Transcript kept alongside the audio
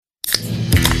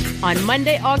On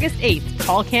Monday, August 8th,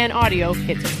 Tall Can Audio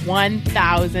hits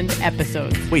 1,000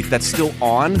 episodes. Wait, that's still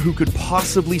on? Who could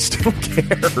possibly still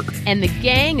care? And the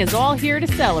gang is all here to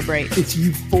celebrate. It's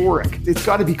euphoric. It's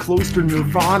got to be close to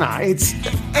Nirvana. It's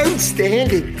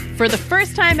outstanding. For the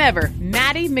first time ever,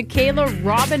 Maddie, Michaela,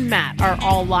 Rob, and Matt are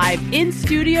all live in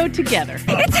studio together.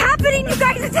 It's happening, you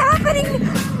guys! It's happening!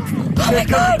 Oh my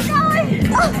God!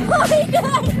 Oh my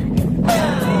God!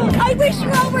 I wish you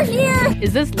all were here!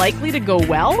 Is this likely to go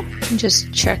well?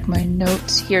 Just check my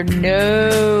notes here.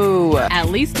 No. At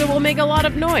least it will make a lot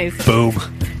of noise. Boom.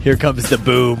 Here comes the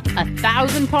boom.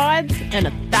 1,000 pods and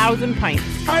 1,000 pints.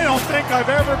 I don't think I've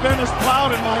ever been as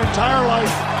proud in my entire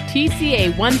life.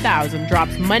 TCA 1000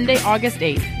 drops Monday, August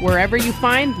 8th, wherever you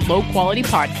find low-quality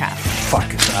podcasts.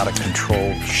 Fuck, it's out of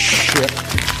control. Shit.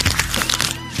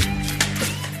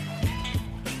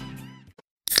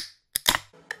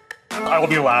 I will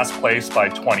be last place by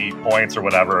 20 points or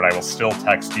whatever, and I will still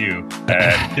text you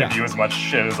and give you as much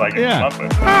shit as I can come up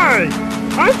with. Hey,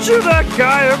 aren't you that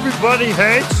guy everybody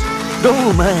hates?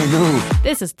 No, man, no.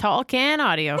 This is Tall Can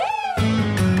Audio.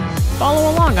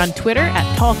 Follow along on Twitter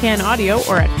at Tall Can Audio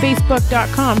or at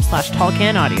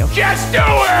facebook.com/TallCanAudio. Just do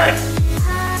it!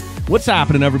 What's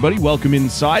happening, everybody? Welcome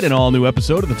inside an all-new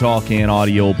episode of the Tall Can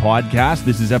Audio podcast.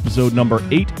 This is episode number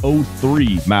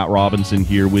 803. Matt Robinson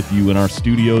here with you in our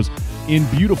studios in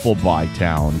beautiful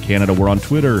Bytown, Canada. We're on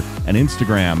Twitter and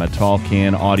Instagram at Tall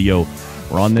Can Audio.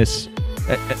 We're on this.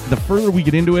 The further we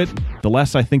get into it, the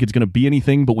less I think it's going to be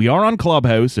anything, but we are on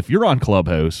Clubhouse. If you're on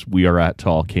Clubhouse, we are at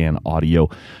Tall Can Audio.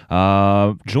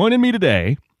 Joining me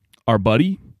today, our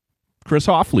buddy, Chris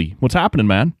Hoffley. What's happening,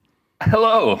 man?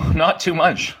 Hello. Not too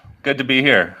much. Good to be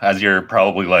here, as you're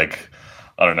probably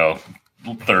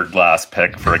third last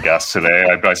pick for a guest today.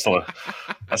 I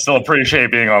still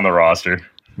appreciate being on the roster.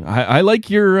 I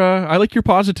like your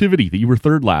positivity that you were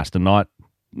third last and not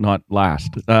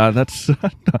last. That's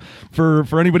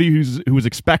for anybody who was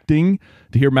expecting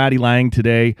to hear Maddie Lang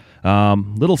today.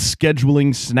 Little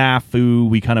scheduling snafu.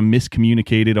 We kind of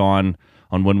miscommunicated on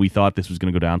when we thought this was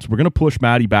going to go down. So we're going to push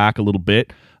Maddie back a little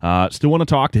bit. Still want to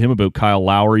talk to him about Kyle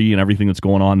Lowry and everything that's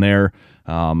going on there,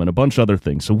 and a bunch of other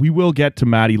things. So we will get to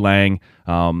Maddie Lang.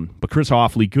 But Chris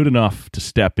Hoffley, good enough to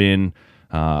step in.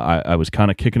 I was kind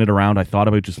of kicking it around. I thought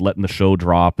about just letting the show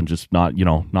drop and just not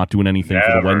doing anything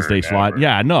for the Wednesday slot.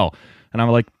 Yeah, no. And I'm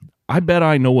like, I bet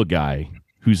I know a guy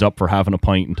who's up for having a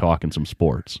pint and talking some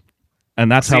sports. And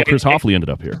that's how Chris Hoffley ended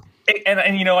up here. And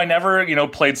I never,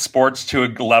 played sports to a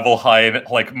level high,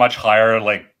 like much higher,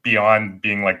 like beyond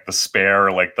being like the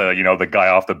spare, like the guy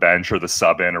off the bench or the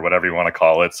sub in or whatever you want to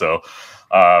call it. So,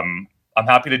 I'm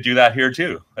happy to do that here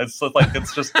too. It's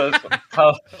just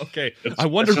okay. I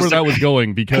wondered where that was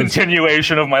going because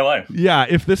continuation of my life. Yeah,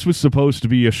 if this was supposed to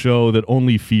be a show that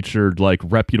only featured like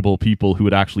reputable people who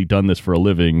had actually done this for a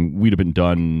living, we'd have been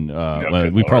done.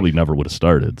 We probably never would have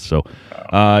started. So,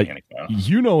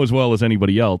 you know as well as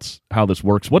anybody else how this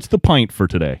works. What's the pint for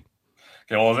today?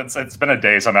 Okay, well, it's been a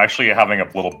day, so I'm actually having a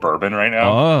little bourbon right now.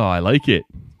 Oh, I like it.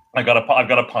 I've got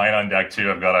a pint on deck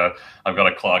too. I've got a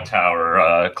Clock Tower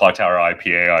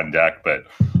IPA on deck. But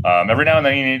every now and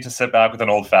then you need to sit back with an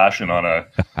old fashioned on a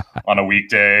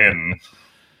weekday, and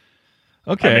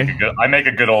okay, I make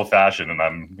a good old fashioned, and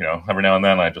I'm every now and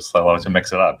then I love to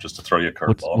mix it up just to throw you a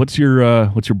curveball. What's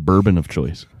your bourbon of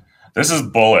choice? This is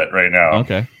Bullet right now.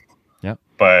 Okay, yeah.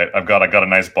 But I've got a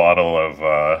nice bottle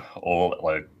of old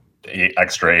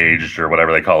extra aged or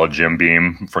whatever they call it, Jim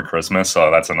Beam for Christmas.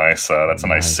 So that's a nice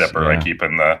sipper. Yeah. I keep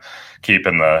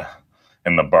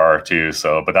in the bar too.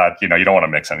 So, but that you don't want to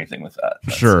mix anything with that.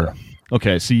 Sure.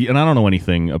 Okay. See, and I don't know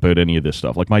anything about any of this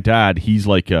stuff. Like my dad, he's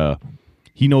like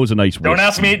he knows a nice. Don't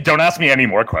ask me any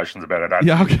more questions about it.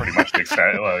 That's pretty much the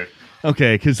extent.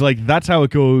 Okay, because that's how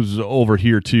it goes over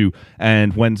here too.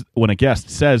 And when a guest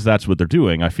says that's what they're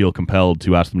doing, I feel compelled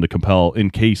to ask them to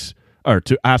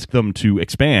ask them to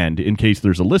expand in case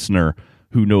there's a listener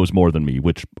who knows more than me,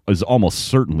 which is almost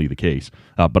certainly the case.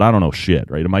 But I don't know shit,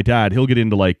 right? And my dad, he'll get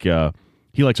into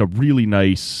he likes a really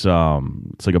nice,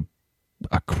 it's like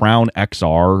a Crown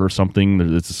XR or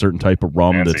something. It's a certain type of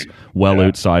rum that's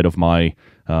outside of my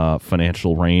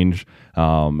financial range.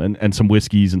 And some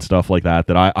whiskeys and stuff like that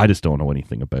I just don't know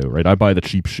anything about, right? I buy the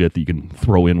cheap shit that you can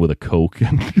throw in with a Coke.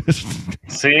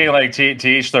 See, like to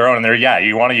each their own. And there,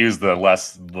 you want to use the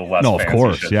less no, fancy of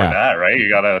course, shit for that, right? You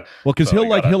gotta. Well, because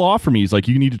he'll offer me. He's like,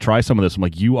 you need to try some of this. I'm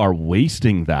like, you are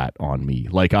wasting that on me.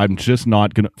 Like, I'm just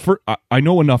not gonna. I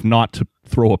know enough not to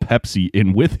throw a Pepsi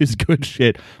in with his good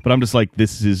shit, but I'm just like,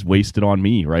 this is wasted on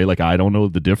me, right? Like, I don't know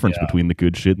the difference between the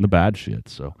good shit and the bad shit.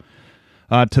 So.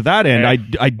 To that end,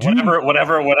 I do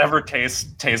whatever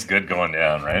tastes good going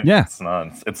down, right? Yeah. It's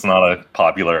not a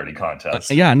popularity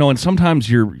contest. Yeah, no, and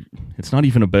sometimes it's not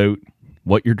even about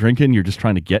what you're drinking, you're just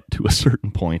trying to get to a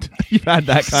certain point. You've had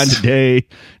that kind of day,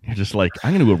 you're just like,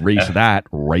 I'm going to erase that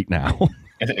right now.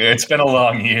 It's been a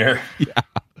long year. Yeah.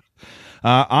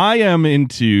 I am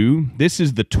into, this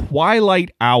is the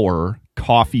Twilight Hour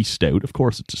Coffee Stout. Of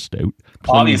course it's a stout.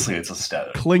 Obviously it's a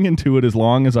stout. Clinging to it as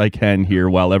long as I can here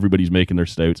while everybody's making their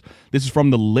stouts. This is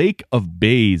from the Lake of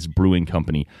Bays Brewing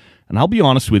Company. And I'll be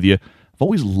honest with you, I've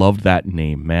always loved that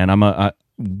name, man.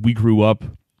 We grew up,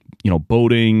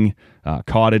 boating,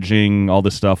 cottaging, all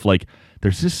this stuff. Like,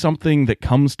 there's just something that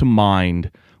comes to mind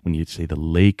when you say the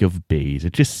Lake of Bays.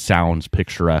 It just sounds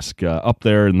picturesque. Up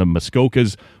there in the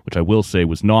Muskokas, which I will say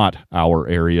was not our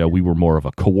area. We were more of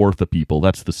a Kawartha people.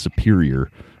 That's the superior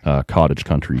cottage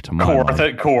country to my mind.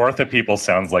 Kawartha people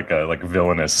sounds like a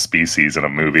villainous species in a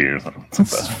movie or something.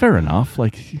 That's fair enough.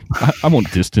 Like, I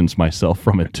won't distance myself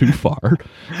from it too far.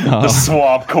 The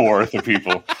swamp Kawartha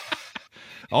people.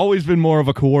 Always been more of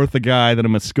a Kawartha guy than a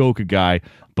Muskoka guy.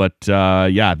 But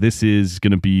this is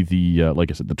going to be the,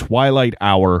 like I said, the Twilight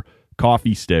Hour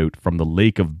Coffee Stout from the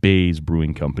Lake of Bays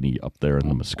Brewing Company up there in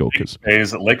the Muskokas.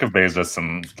 Lake of Bays does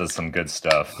some good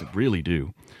stuff. They really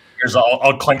do. Here's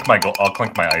I'll clink my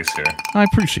ice here. I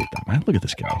appreciate that, man. Look at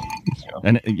this guy.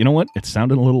 And you know what? It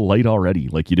sounded a little light already.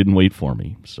 Like you didn't wait for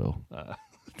me. So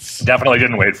definitely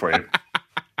didn't wait for you.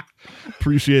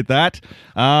 Appreciate that.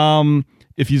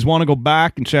 If you want to go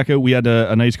back and check out, we had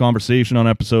a nice conversation on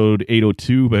episode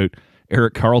 802 about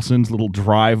Erik Karlsson's little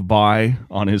drive-by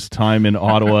on his time in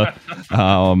Ottawa.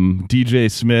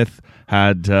 DJ Smith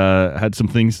had some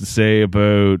things to say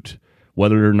about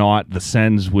whether or not the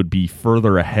Sens would be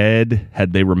further ahead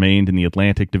had they remained in the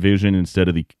Atlantic Division instead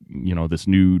of the this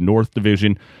new North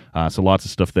Division. So lots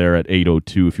of stuff there at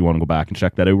 802 if you want to go back and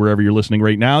check that out wherever you're listening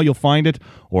right now. You'll find it,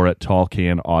 or at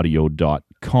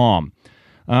tallcanaudio.com.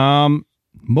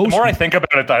 The more I think about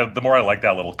it, the more I like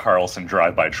that little Karlsson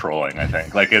drive-by trolling, I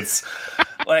think. Like, it's...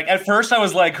 like, at first I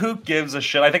was like, who gives a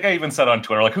shit? I think I even said on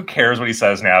Twitter, like, who cares what he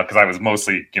says now? Because I was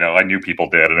mostly, I knew people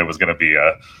did, and it was going to be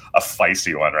a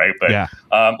feisty one, right? But, yeah.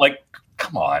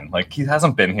 Come on. Like, he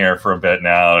hasn't been here for a bit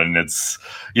now, and it's...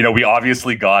 we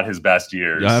obviously got his best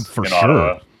years for in sure.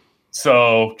 Ottawa.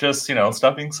 So, just,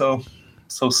 stop being so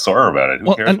sore about it.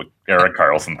 Who cares what Erik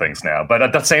Karlsson thinks now? But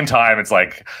at the same time, it's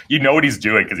like, what he's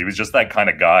doing, because he was just that kind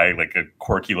of guy, like a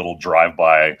quirky little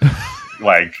drive-by,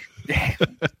 like,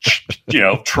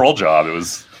 troll job. It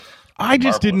was I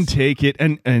just didn't take it.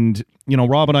 And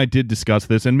Rob and I did discuss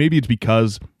this, and maybe it's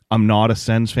because I'm not a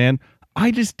Sens fan.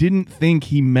 I just didn't think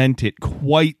he meant it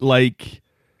quite like...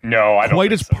 No, I don't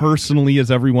quite as personally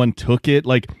as everyone took it.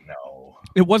 Like, no.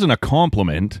 It wasn't a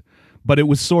compliment, but it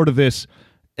was sort of this...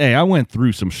 Hey, I went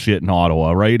through some shit in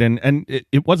Ottawa, right? And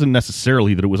it wasn't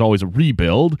necessarily that it was always a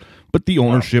rebuild, but the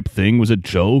ownership thing was a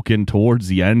joke, and towards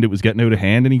the end, it was getting out of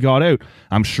hand, and he got out.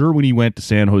 I'm sure when he went to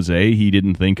San Jose, he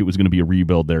didn't think it was going to be a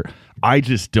rebuild there. I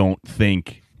just don't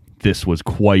think this was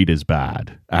quite as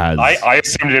bad as... I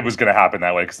assumed it was going to happen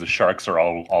that way, because the Sharks are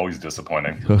always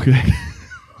disappointing. Okay.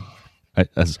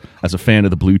 As a fan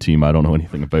of the blue team, I don't know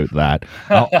anything about that.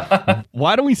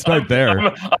 Why don't we start there?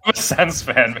 I'm a Sens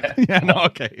fan, man. Yeah, no,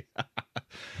 okay.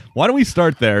 Why don't we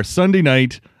start there? Sunday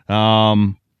night,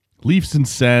 Leafs and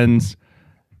Sens.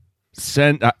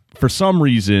 For some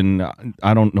reason,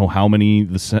 I don't know how many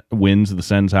wins the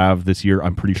Sens have this year.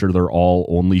 I'm pretty sure they're all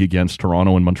only against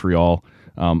Toronto and Montreal.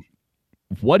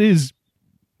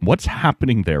 What's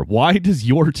happening there? Why does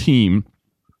your team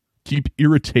keep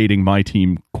irritating my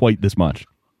team quite this much?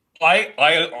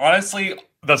 I honestly,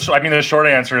 the short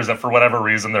answer is that for whatever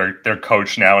reason, they're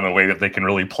coached now in a way that they can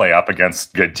really play up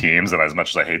against good teams. And as much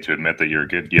as I hate to admit that you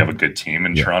have a good team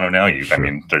in Toronto now,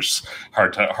 there's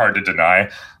hard to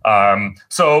deny.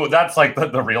 So that's like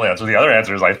the real answer. The other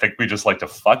answer is I think we just like to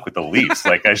fuck with the Leafs.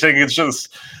 Like, I think it's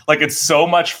just like, it's so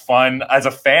much fun as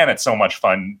a fan. It's so much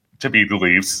fun to beat the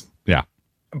Leafs. Yeah.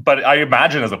 But I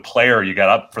imagine as a player, you get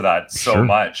up for that so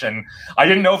much. And I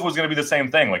didn't know if it was going to be the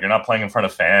same thing. Like, you're not playing in front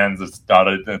of fans. It's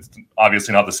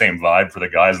obviously not the same vibe for the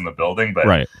guys in the building,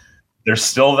 but there's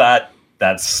still that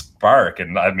spark.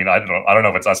 And I don't know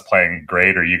if it's us playing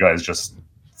great or you guys just,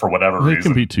 for whatever reason, it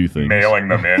can be two things. Mailing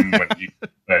them in.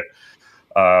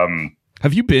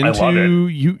 Have you been to...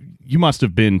 You must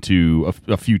have been to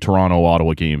a few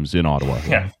Toronto-Ottawa games in Ottawa.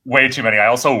 Yeah, way too many. I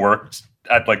also worked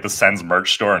at like the Sens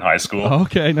merch store in high school.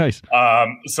 Okay, nice.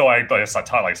 So I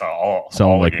taught like all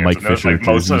Selling like games. Mike And there's, Fisher like,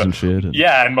 most jerseys of and shit.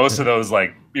 yeah, and most of those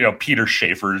like Peter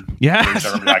Schaefer. Yes. jerseys, I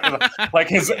remember that 'cause,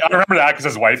 like I remember that because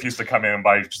his wife used to come in and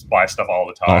buy stuff all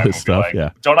the time. All his We'd be stuff, like,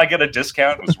 yeah. Don't I get a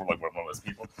discount? It was like one of those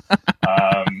people.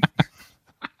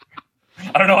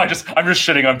 I don't know. I'm just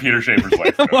shitting on Peter Schaefer's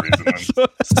wife for no reason.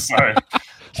 Sorry.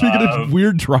 Speaking of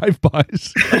weird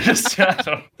drive-bys. I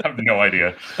have no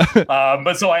idea.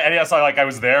 But so I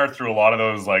was there through a lot of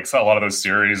those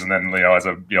series, and then as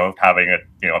a having it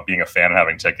being a fan and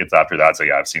having tickets after that. So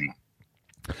yeah, I've seen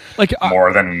like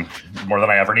more than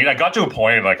I ever need. I got to a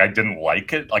point like I didn't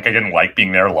like it. Like I didn't like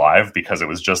being there live because it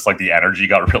was just like the energy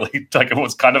got really like it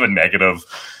was kind of a negative.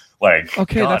 Like,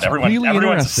 okay, God, that's everyone's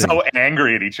really so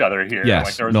angry at each other here.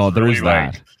 Yes, like, there is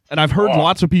that. And I've heard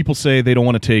lots of people say they don't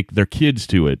want to take their kids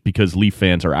to it because Leaf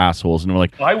fans are assholes, and we're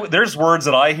like, there's words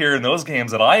that I hear in those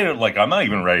games that I like. I'm not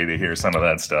even ready to hear some of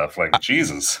that stuff. Like,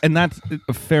 Jesus. And that's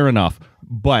fair enough,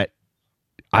 but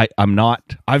I'm not.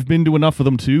 I've been to enough of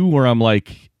them too, where I'm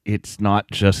like, it's not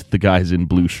just the guys in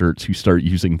blue shirts who start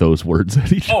using those words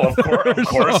at each other. Of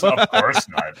course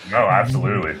not. No,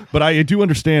 absolutely. But I do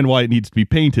understand why it needs to be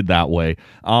painted that way.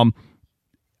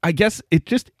 I guess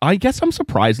I'm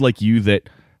surprised like you that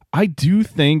I do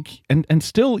think, and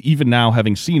still even now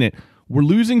having seen it, we're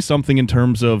losing something in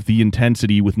terms of the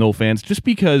intensity with no fans, just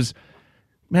because,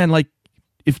 man, like,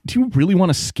 do you really want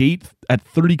to skate at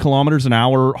 30 kilometers an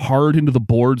hour hard into the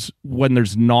boards when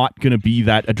there's not going to be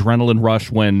that adrenaline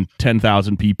rush when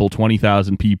 10,000 people,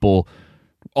 20,000 people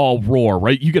all roar,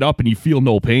 right? You get up and you feel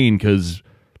no pain because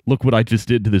look what I just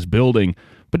did to this building.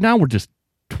 But now we're just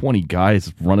 20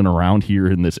 guys running around here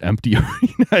in this empty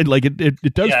arena. Like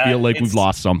it does feel like we've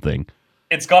lost something.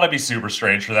 It's got to be super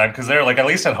strange for them because they're like, at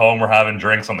least at home, we're having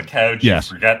drinks on the couch.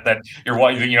 Yes. You forget that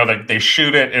they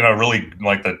shoot it in a really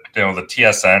like the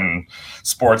TSN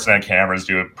Sportsnet cameras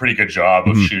do a pretty good job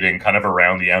of shooting kind of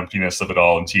around the emptiness of it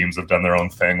all, and teams have done their own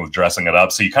thing with dressing it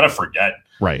up. So you kind of forget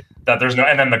that there's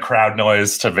and then the crowd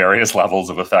noise to various levels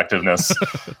of effectiveness.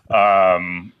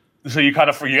 So you kind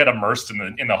of get immersed in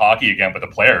the hockey again, but the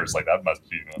players like that must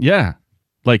be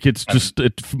like it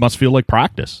must feel like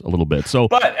practice a little bit. So,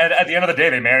 but at the end of the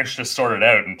day, they managed to sort it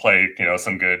out and play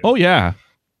some good. Oh yeah,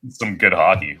 some good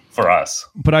hockey for us.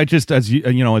 But I just as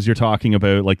you're talking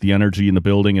about like the energy in the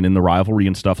building and in the rivalry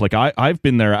and stuff. Like I've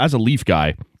been there as a Leaf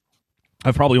guy.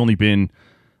 I've probably only been,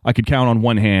 I could count on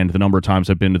one hand the number of times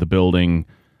I've been to the building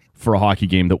for a hockey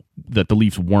game that the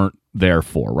Leafs weren't there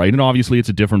for, right? And obviously it's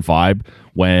a different vibe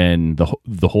when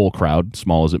the whole crowd,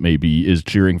 small as it may be, is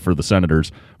cheering for the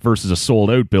Senators versus a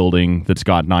sold-out building that's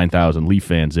got 9,000 Leaf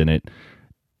fans in it.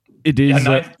 It is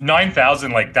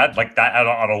 9,000 like that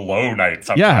on a low night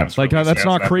sometimes. Yeah, like that's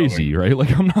not crazy, right?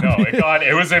 Like I'm not. No,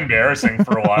 it was embarrassing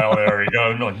for a while there.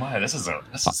 You're like, man, this is.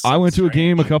 I went to a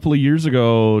game a couple of years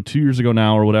ago, 2 years ago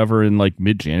now or whatever, in like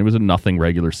mid-January. It was a nothing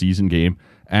regular season game,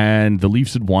 and the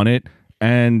Leafs had won it,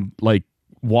 and like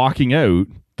walking out,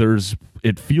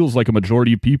 it feels like a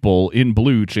majority of people in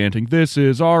blue chanting, "This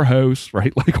is our house,"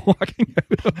 right? Like walking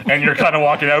out. And you're kind of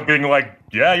walking out being like,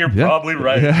 yeah, you're probably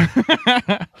right.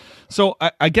 Yeah. So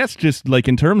I guess just like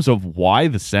in terms of why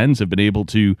the Sens have been able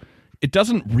to, it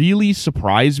doesn't really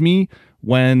surprise me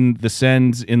when the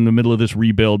Sens in the middle of this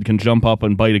rebuild can jump up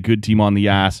and bite a good team on the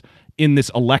ass in this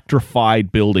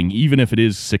electrified building, even if it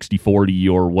is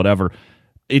 60-40 or whatever.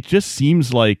 It just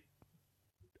seems like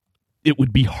it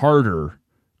would be harder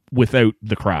without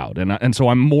the crowd. And so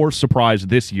I'm more surprised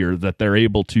this year that they're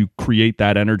able to create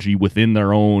that energy within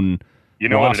their own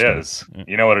roster. What it is?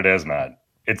 You know what it is, Matt?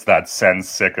 It's that Sens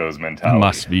sickos mentality.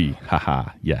 Must be. Haha.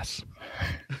 Yes.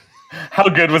 How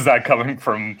good was that coming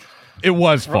from? It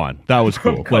was fun. That was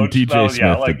cool. When DJ Smith.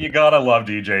 Yeah, like you gotta love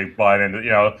DJ Biden.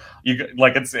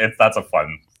 That's a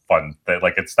fun thing.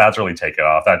 Like that's really taken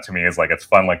off. That to me is like it's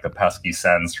fun, like the pesky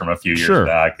Sens from a few years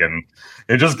back, and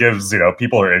it just gives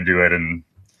people are into it, and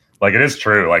like it is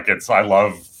true. Like I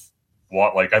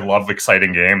love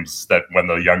exciting games that when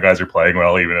the young guys are playing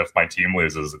well, even if my team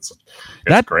loses, it's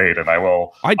great, and I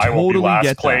will be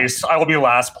last place. I will be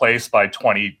last place by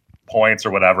 20 points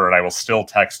or whatever, and I will still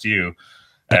text you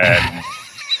and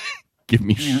give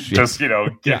me shit. Just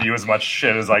give you as much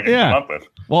shit as I can come up with.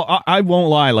 Well, I won't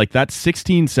lie. Like that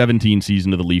 16-17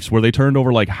 season of the Leafs, where they turned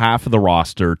over like half of the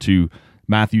roster to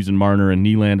Matthews and Marner and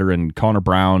Nylander and Connor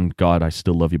Brown. God, I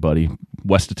still love you, buddy.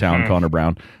 West of town, Connor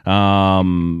Brown.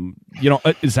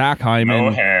 Zach Hyman.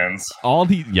 No hands.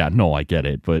 I get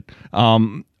it, but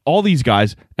all these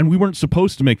guys, and we weren't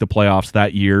supposed to make the playoffs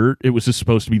that year. It was just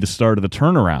supposed to be the start of the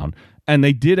turnaround. And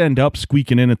they did end up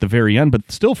squeaking in at the very end,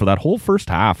 but still, for that whole first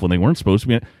half when they weren't supposed to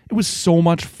be, it was so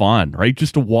much fun, right?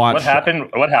 Just to watch. What happened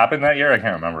that year? I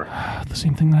can't remember. The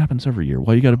same thing that happens every year.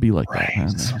 Why you got to be like right,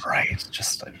 that? Man? Right.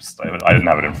 I didn't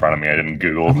have it in front of me. I didn't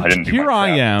Google. I didn't. Do Here I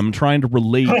am trying to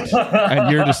relate,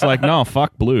 and you're just like, no,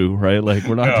 fuck blue, right? Like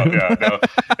we're not. No.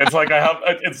 It's like I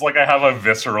have a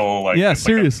visceral like. Yeah, it's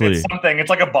seriously. Like it's something.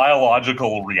 It's like a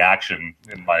biological reaction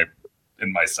in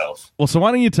myself. Well, so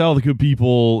why don't you tell the good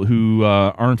people who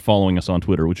aren't following us on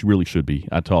Twitter, which you really should be,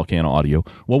 at Tall Can Audio,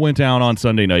 what went down on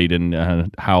Sunday night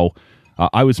and how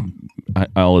I was,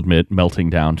 I'll admit,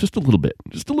 melting down just a little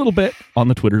bit on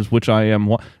the Twitters, which I am.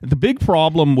 The big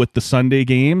problem with the Sunday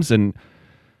games and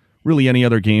really any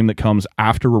other game that comes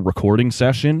after a recording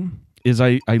session is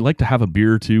I like to have a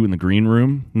beer or two in the green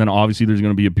room, and then obviously there's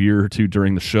going to be a beer or two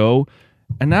during the show,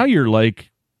 and now you're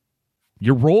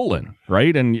rolling,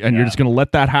 right? And you're just going to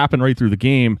let that happen right through the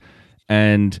game,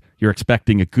 and you're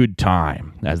expecting a good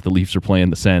time as the Leafs are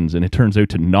playing the Sens, and it turns out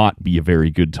to not be a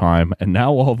very good time. And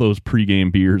now all those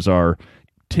pregame beers are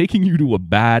taking you to a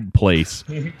bad place.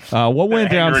 What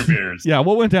went down? Beers. Yeah,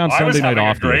 what went down Sunday night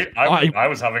off? I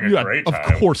was having a great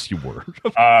time. Of course you were.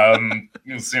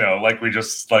 It's, like we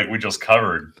just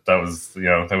covered. That was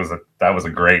a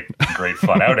great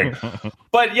fun outing.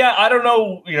 But yeah, I don't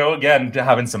know. Again,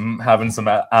 having some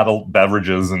adult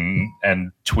beverages and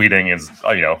tweeting is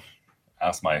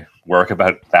ask my work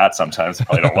about that sometimes.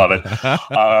 Probably don't love it.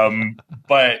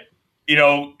 But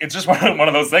it's just one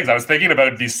of those things. I was thinking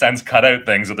about these Sens cutout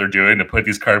things that they're doing to put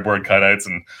these cardboard cutouts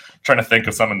and trying to think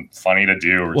of something funny to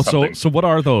do or something. So what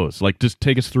are those? Like, just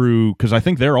take us through, because I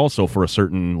think they're also for a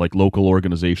certain like local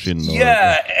organization.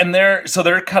 And they're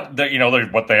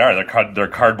what they are. They're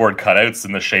cardboard cutouts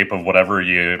in the shape of whatever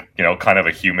kind of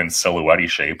a human silhouette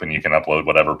shape, and you can upload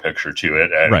whatever picture to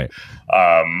it. And, right.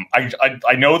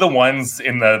 I know the ones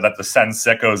that the Sens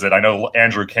Sickos that I know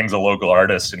Andrew King's a local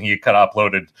artist, and he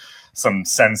uploaded some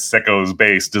Sens Sickos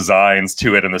based designs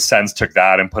to it, and the Sens took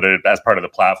that and put it as part of the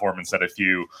platform and said, if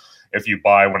you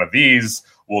buy one of these,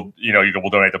 we'll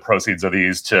donate the proceeds of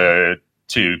these to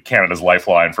Canada's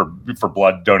Lifeline for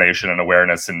blood donation and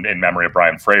awareness in memory of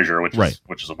Brian Fraser, which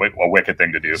is a wicked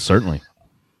thing to do. Certainly.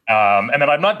 And then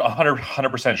I'm not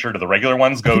 100% sure. Do the regular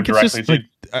ones go directly to?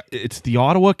 It's the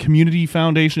Ottawa Community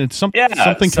Foundation. It's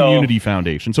something Community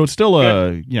Foundation. So it's still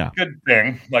good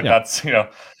thing. Like that's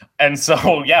And so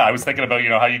I was thinking about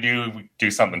how you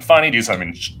do something funny, do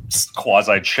something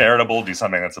quasi charitable, do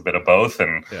something that's a bit of both.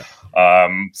 And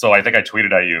so I think I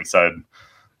tweeted at you and said,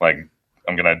 like,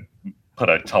 I'm gonna put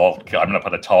a Tall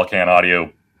Can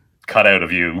Audio cutout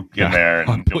of you in there,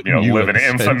 and live in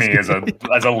infamy as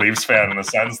a Leafs fan in the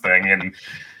Sens thing,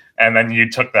 and then you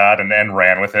took that and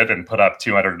ran with it and put up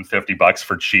 $250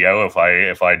 for Chio if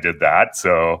I did that.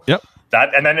 So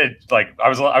that, and then it I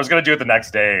was gonna do it the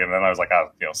next day, and then I was like,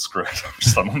 screw it, I'm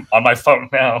just on my phone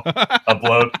now.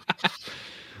 Upload.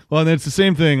 Well, and it's the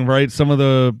same thing, right?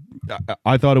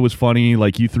 I thought it was funny.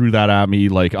 Like, you threw that at me,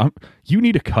 like, you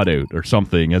need a cutout or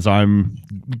something, as I'm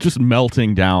just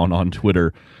melting down on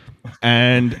Twitter.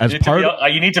 And as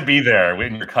you need to be there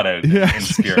when you're cut out in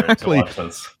spirit to watch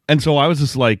this. And so I was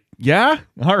just like, yeah,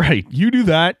 all right, you do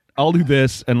that, I'll do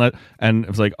this, and it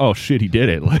was like, oh shit, he did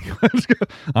it. Like, let's go.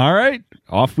 All right,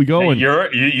 off we go. And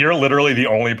you're literally the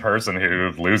only person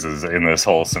who loses in this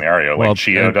whole scenario. Like,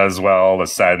 Chio does well, the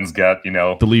Sens get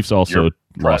the Leafs also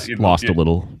lost a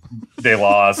little. They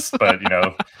lost, but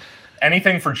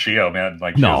anything for Chio, man.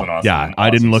 Like, I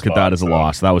didn't look at that as a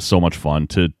loss. That was so much fun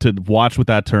to watch what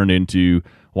that turned into.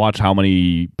 Watch how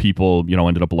many people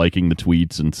ended up liking the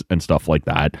tweets and stuff like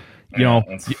that.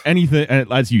 Anything,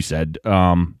 as you said,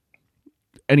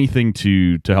 anything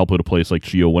to help out a place like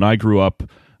Chio. When I grew up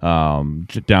down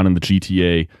in the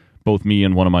GTA, both me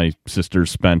and one of my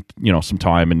sisters spent some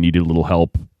time and needed a little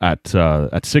help at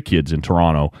Sick Kids in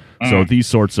Toronto. So these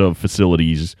sorts of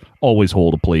facilities always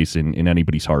hold a place in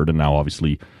anybody's heart. And now,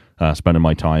 obviously, spending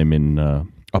my time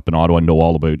up in Ottawa, I know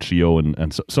all about Chio,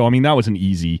 and so I mean, that was an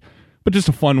easy, but just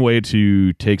a fun way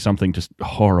to take something just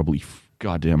horribly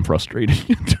goddamn frustrating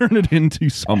and turn it into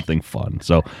something fun.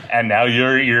 So, and now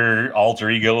your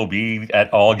alter ego will be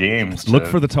at all games. Look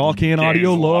for the Tall Can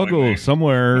Audio logo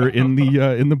somewhere in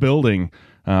the building.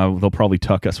 They'll probably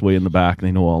tuck us way in the back.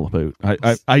 They know all about.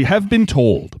 I have been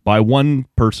told by one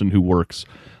person who works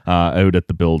out at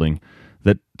the building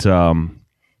that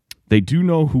they do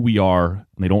know who we are,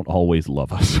 and they don't always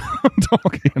love us on Tall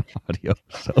Can Audio.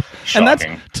 So, and that's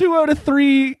 2 out of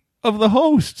 3 of the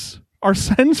hosts are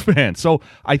Sens fans. So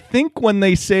I think when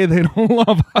they say they don't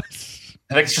love us,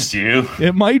 I think it's just you.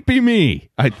 It might be me.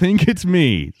 I think it's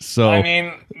me. So I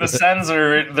mean, the Sens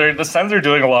are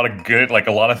doing a lot of good, like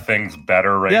a lot of things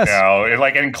better right now.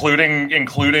 Like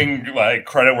including like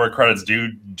credit where credit's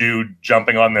due,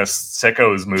 jumping on this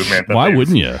sickos movement. Why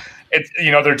wouldn't you? It's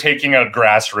they're taking a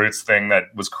grassroots thing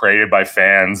that was created by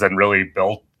fans and really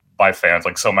built by fans,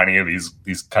 like so many of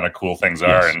these kind of cool things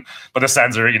are. But the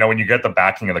Sens are, when you get the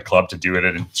backing of the club to do it,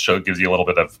 it gives you a little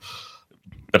bit of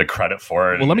credit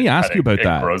for it. Well, let me ask you about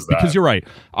that, because you're right.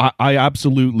 I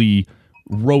absolutely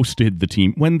roasted the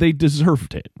team when they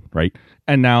deserved it, right?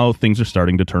 And now things are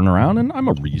starting to turn around, and I'm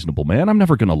a reasonable man. I'm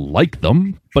never going to like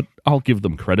them, but I'll give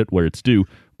them credit where it's due.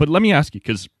 But let me ask you,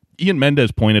 because Ian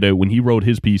Mendes pointed out when he wrote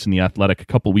his piece in The Athletic a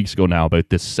couple weeks ago now about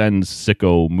this Sens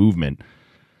sicko movement,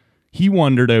 he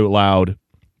wondered out loud,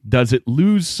 does it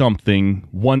lose something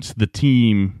once the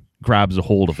team grabs a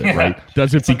hold of it, right?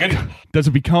 Does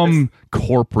it become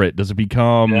corporate? Does it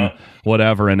become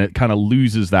whatever, and it kind of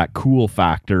loses that cool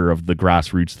factor of the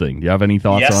grassroots thing? Do you have any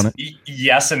thoughts on it?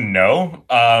 Yes and no.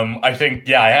 I think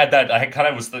I had that. I kind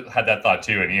of had that thought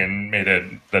too, and Ian made it.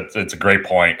 It's a great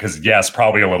point, because yes,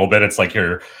 probably a little bit. It's like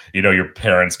your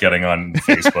parents getting on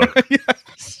Facebook.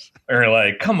 Yes. Or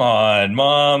like, come on,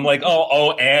 mom, like,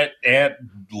 oh, Aunt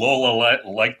Lola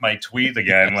liked my tweet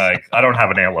again. Like, I don't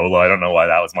have an Aunt Lola. I don't know why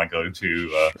that was my go-to.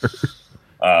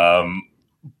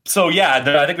 So yeah,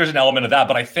 I think there's an element of that,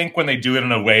 but I think when they do it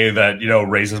in a way that,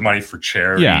 raises money for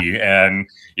charity and,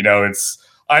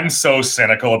 I'm so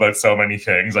cynical about so many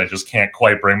things. I just can't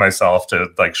quite bring myself to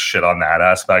like shit on that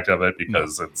aspect of it,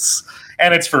 because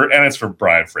it's for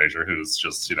Brian Fraser, who's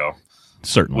just,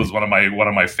 certainly was one of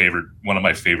my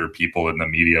favorite people in the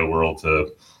media world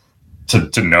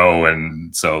to know.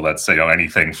 And so let's say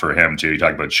anything for him too. You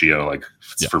talk about Chio, like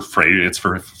for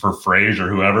Fraser,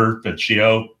 whoever, but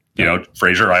Chio,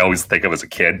 Fraser, I always think of as a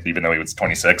kid, even though he was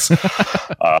 26.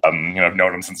 I've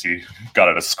known him since he got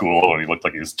out of school, and he looked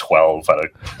like he was 12 out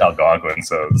of Algonquin.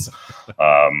 So it's,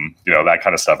 that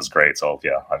kind of stuff is great. So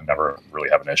yeah, I've never really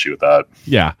have an issue with that.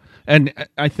 Yeah. And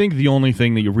I think the only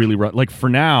thing that you really like for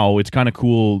now, it's kind of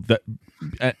cool that,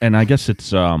 and I guess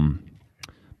it's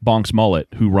Bonks Mullet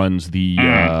who runs the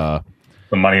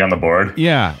Money on the Board.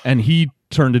 Yeah, and he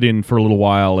turned it in for a little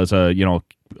while as a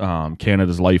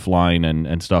Canada's lifeline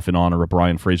and stuff in honor of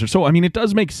Brian Fraser. So I mean, it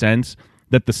does make sense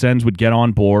that the Sens would get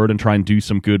on board and try and do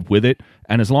some good with it.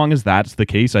 And as long as that's the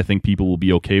case, I think people will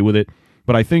be okay with it.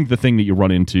 But I think the thing that you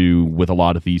run into with a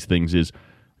lot of these things is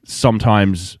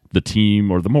sometimes the team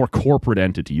or the more corporate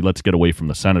entity, let's get away from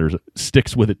the Senators,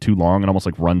 sticks with it too long and almost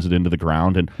like runs it into the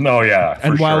ground. And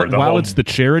while it's the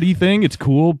charity thing, it's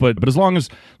cool, but as long as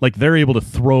like they're able to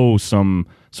throw some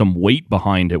weight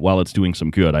behind it while it's doing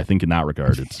some good, I think in that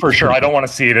regard it's for sure. I don't want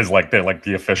to see it as like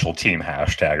the official team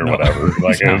hashtag or whatever.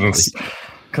 Like exactly.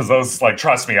 Because those, like,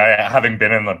 trust me, having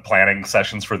been in the planning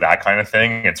sessions for that kind of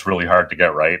thing, it's really hard to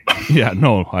get right. Yeah,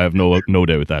 no, I have no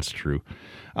doubt that's true.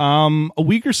 A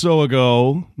week or so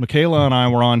ago, Michaela and I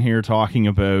were on here talking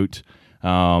about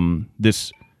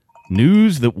this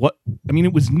news that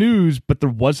it was news, but there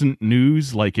wasn't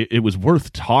news. Like it was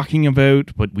worth talking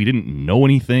about, but we didn't know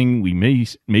anything. We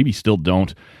maybe still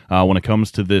don't when it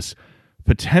comes to this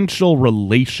potential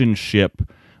relationship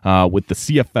with the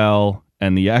CFL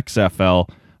and the XFL.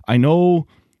 I know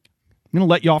I'm going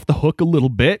to let you off the hook a little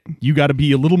bit. You got to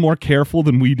be a little more careful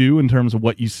than we do in terms of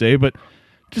what you say, but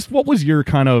just what was your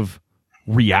kind of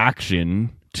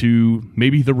reaction to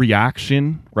maybe the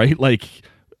reaction, right? Like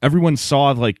everyone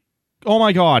saw like, oh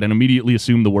my God, and immediately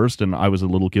assumed the worst, and I was a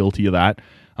little guilty of that.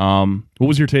 What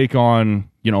was your take on,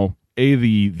 A,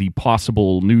 the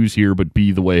possible news here, but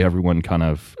B, the way everyone kind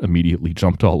of immediately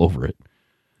jumped all over it?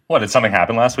 What, did something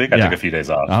happen last week? I took a few days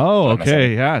off. Oh,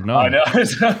 okay. Yeah, no. I know.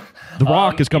 The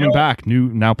Rock is coming back,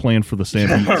 now playing for the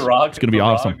Stampede. The Rock, it's going to be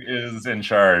awesome. Rock is in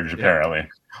charge, apparently.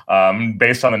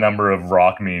 Based on the number of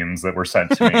Rock memes that were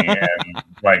sent to me and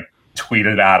like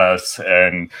tweeted at us,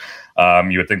 and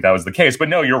you would think that was the case. But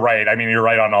no, you're right. I mean, you're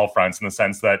right on all fronts in the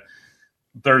sense that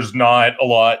there's not a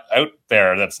lot out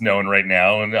there that's known right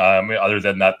now, and other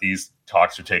than that, these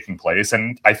talks are taking place.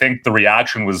 And I think the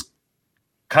reaction was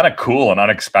kind of cool and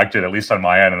unexpected, at least on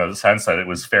my end, in the sense that it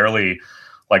was fairly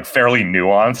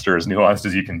nuanced, or as nuanced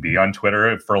as you can be on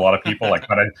Twitter for a lot of people,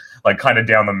 kind of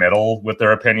down the middle with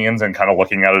their opinions and kind of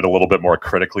looking at it a little bit more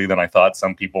critically than I thought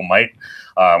some people might,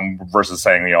 versus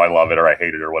saying, I love it or I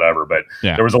hate it or whatever. But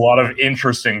there was a lot of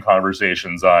interesting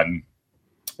conversations on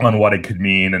what it could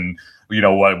mean and,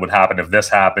 what would happen if this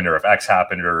happened or if X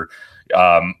happened or,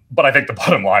 but I think the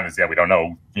bottom line is, we don't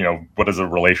know, what does a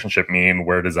relationship mean?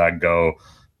 Where does that go?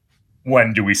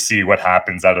 When do we see what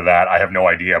happens out of that? I have no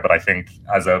idea, but I think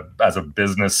as a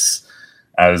business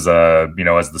as a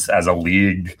as a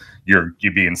league,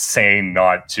 you'd be insane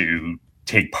not to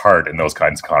take part in those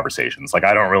kinds of conversations. Like,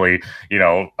 I don't really,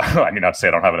 I mean, not to say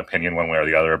I don't have an opinion one way or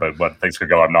the other, but what things could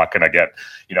go, I'm not going to get,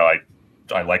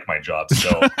 I like my job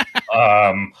still.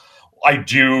 I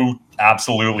do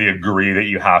absolutely agree that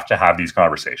you have to have these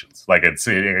conversations. Like,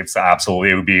 it's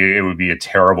absolutely, it would be a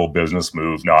terrible business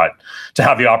move not to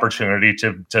have the opportunity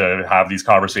to have these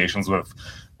conversations with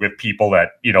people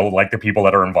that, like the people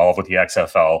that are involved with the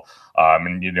XFL.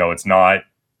 And, it's not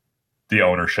the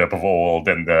ownership of old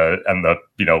and the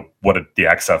what the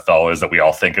XFL is that we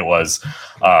all think it was.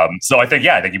 So I think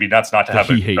you'd be nuts not to have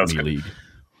those league.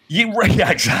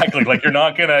 Yeah, exactly. Like, you're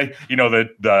not gonna,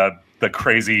 the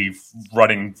crazy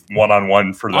running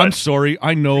one-on-one for that. I'm sorry.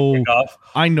 I know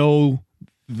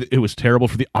it was terrible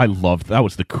for I loved that.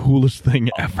 Was the coolest thing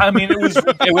ever. I mean,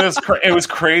 it was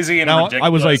crazy and now, ridiculous. I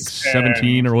was like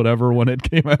 17 or whatever when it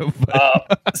came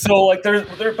out. So like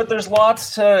there's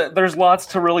lots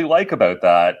to really like about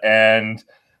that, and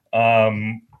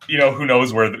who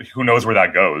knows where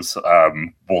that goes.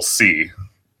 We'll see,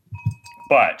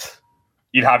 but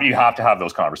you have to have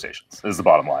those conversations is the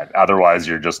bottom line. Otherwise,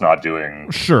 you're just not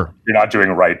doing you're not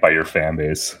doing right by your fan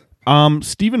base.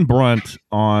 Stephen Brunt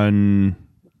on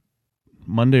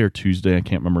Monday or Tuesday, I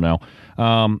can't remember now,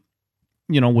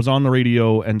 was on the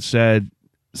radio and said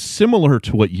similar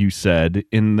to what you said,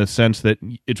 in the sense that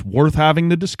it's worth having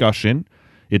the discussion.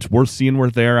 It's worth seeing where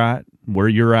they're at, where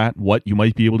you're at, what you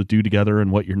might be able to do together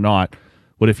and what you're not.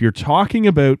 But if you're talking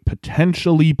about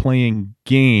potentially playing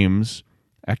games,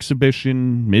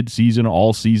 exhibition, mid-season,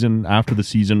 all season, after the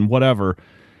season, whatever,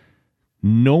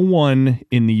 no one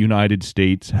in the United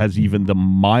States has even the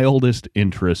mildest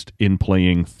interest in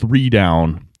playing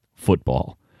 3-down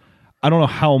football. I don't know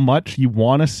how much you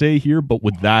want to say here, but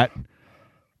would that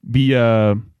be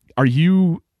are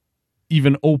you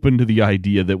even open to the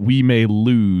idea that we may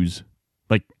lose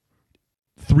like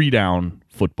 3-down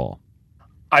football?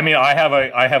 I mean, I have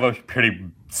a pretty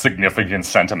significant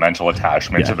sentimental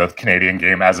attachment to the Canadian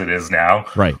game as it is now.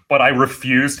 Right. But I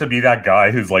refuse to be that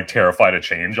guy who's like terrified of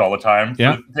change all the time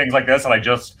for things like this. And I love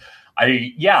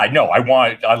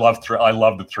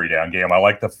the 3-down game. I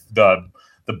like the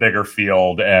bigger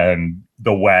field and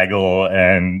the waggle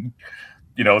and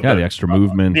the extra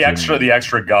movement, the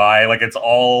extra guy. Like, it's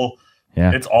all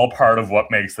part of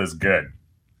what makes this good.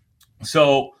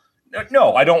 So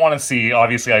no, I don't want to see.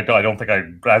 Obviously, I don't think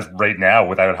as right now,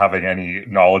 without having any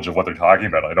knowledge of what they're talking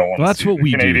about, I don't want to. That's see what the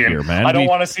we Canadian, do here, man. I don't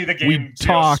want to see the game. We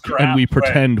talk and we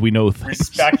pretend we know things. We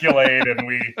speculate and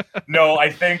we. No, I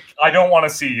don't want to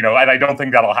see. And I don't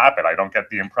think that'll happen. I don't get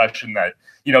the impression that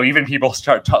even people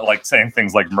start like saying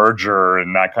things like merger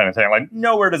and that kind of thing. Like,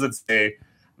 nowhere does it say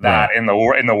that in the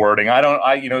wording.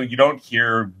 You don't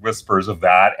hear whispers of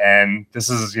that, and this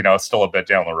is still a bit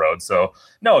down the road. So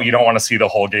no, you don't want to see the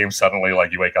whole game suddenly.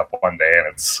 Like, you wake up one day and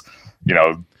it's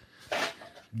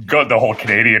good. The whole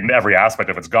Canadian, every aspect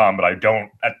of it's gone. But I'm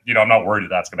not worried that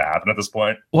that's going to happen at this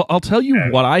point. Well, I'll tell you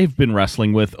what I've been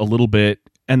wrestling with a little bit,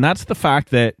 and that's the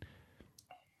fact that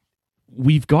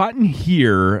we've gotten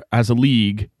here as a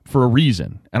league for a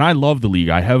reason. And I love the league.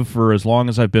 I have for as long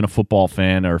as I've been a football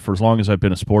fan, or for as long as I've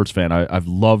been a sports fan. I've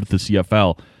loved the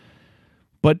CFL.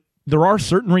 But there are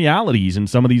certain realities in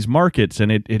some of these markets,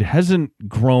 and it hasn't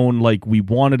grown like we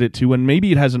wanted it to, and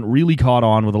maybe it hasn't really caught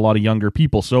on with a lot of younger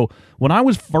people. So when I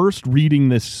was first reading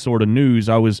this sort of news,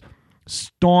 I was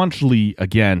staunchly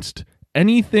against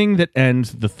anything that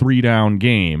ends the 3-down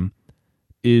game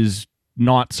is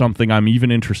not something I'm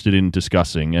even interested in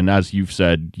discussing. And as you've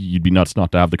said, you'd be nuts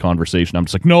not to have the conversation. I'm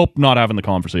just like, nope, not having the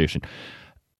conversation.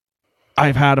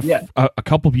 I've had a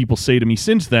couple people say to me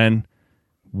since then,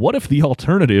 what if the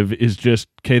alternative is just,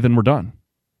 okay, then we're done.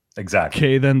 Exactly.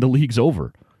 Okay, then the league's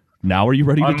over. Now are you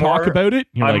ready to talk about it?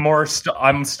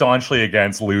 I'm staunchly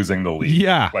against losing the league.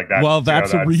 Yeah. Like that, well,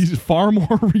 that's a reason, far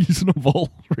more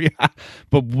reasonable.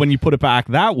 But when you put it back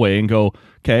that way and go,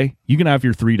 okay, you can have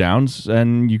your 3 downs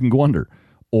and you can go under.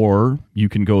 Or you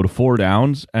can go to 4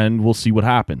 downs and we'll see what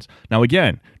happens. Now,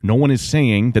 again, no one is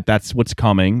saying that that's what's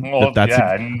coming. Well,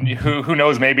 and who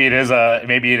knows? Maybe it is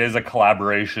a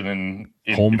collaboration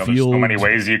in home field. There's so many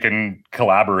ways you can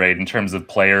collaborate in terms of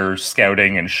player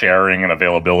scouting and sharing and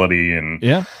availability and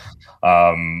a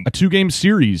 2-game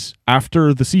series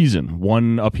after the season,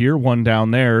 one up here, one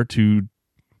down there, to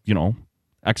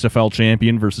XFL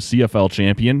champion versus CFL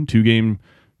champion, 2-game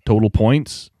total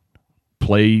points,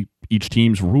 play each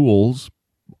team's rules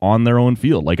on their own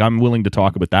field. Like, I'm willing to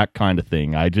talk about that kind of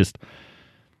thing. I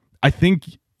think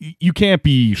you can't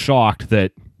be shocked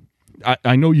that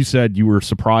I know you said you were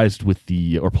surprised with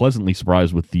pleasantly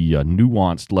surprised with the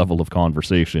nuanced level of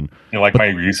conversation. You like my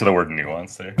use of the word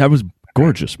nuance there? That was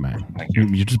gorgeous, man.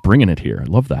 You're just bringing it here. I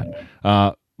love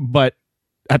that. But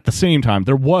at the same time,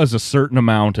 there was a certain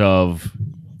amount of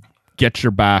get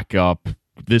your back up.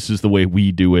 This is the way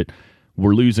we do it.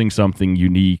 We're losing something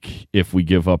unique if we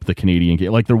give up the Canadian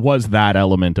game. Like, there was that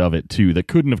element of it too that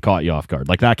couldn't have caught you off guard.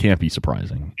 Like, that can't be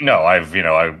surprising. No,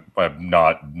 I'm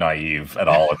not naive at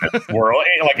all in this world.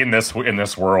 Like in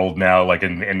this world now, like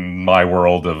in my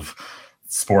world of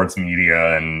sports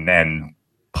media and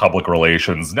public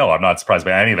relations. No, I'm not surprised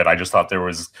by any of it. I just thought there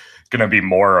was going to be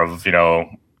more of,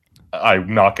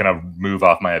 I'm not going to move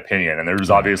off my opinion. And there's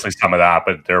obviously some of that,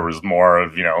 but there was more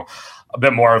of, a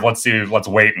bit more of let's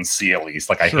wait and see at least.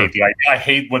 Like, I hate the idea. I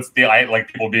hate like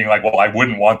people being like, well, I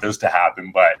wouldn't want this to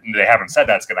happen, but they haven't said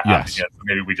that's going to happen yet. So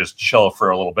maybe we just chill for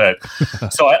a little bit.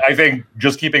 So I think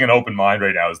just keeping an open mind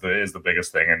right now is the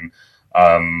biggest thing.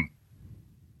 And,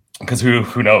 because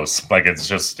who knows? Like,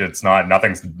 it's not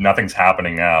nothing's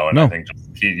happening now. And I think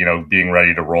just being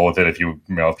ready to roll with it. If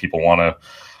people want to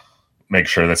make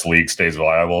sure this league stays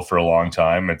viable for a long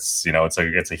time. It's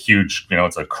a huge,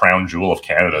 it's a crown jewel of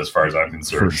Canada as far as I'm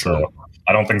concerned. Sure. So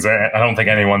I don't think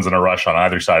anyone's in a rush on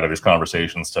either side of these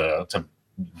conversations to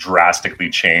drastically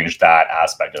change that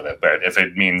aspect of it. But if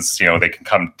it means,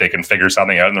 they can figure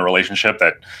something out in the relationship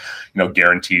that,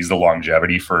 guarantees the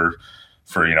longevity for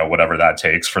whatever that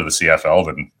takes for the CFL,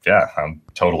 then yeah, I'm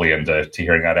totally into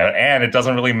hearing that out. And it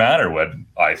doesn't really matter what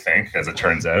I think, as it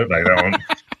turns out.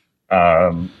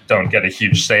 I don't get a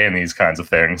huge say in these kinds of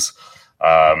things.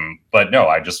 But no,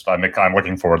 I'm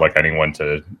looking forward, like anyone,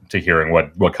 to hearing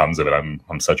what comes of it.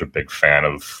 I'm such a big fan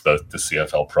of the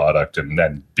CFL product and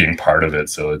then being part of it.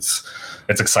 So it's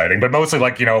exciting, but mostly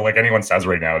like anyone says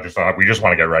right now, we just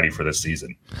want to get ready for this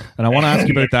season. And I want to ask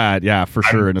you about that. Yeah, for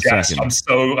sure. In a second.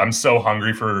 I'm so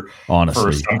hungry for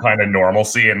some kind of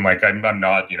normalcy. And like, I'm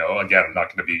not, again, I'm not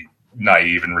going to be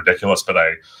naive and ridiculous, but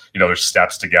there's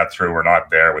steps to get through. We're not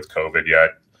there with COVID yet,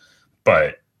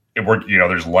 but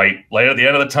there's light at the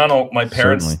end of the tunnel. My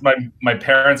parents, my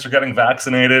parents are getting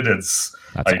vaccinated.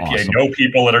 I know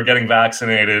people that are getting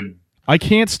vaccinated. I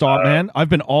can't stop, man. I've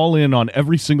been all in on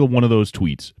every single one of those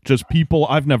tweets. Just people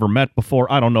I've never met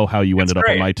before. I don't know how you ended up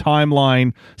on my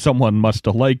timeline. Someone must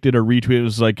have liked it or retweeted. It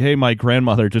was like, hey, my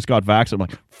grandmother just got vaccinated.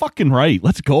 I'm like, fucking right.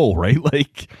 Let's go, right?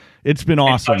 Like, it's been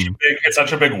awesome. It's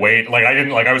such a big weight. Like, I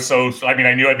knew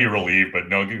I'd be relieved, but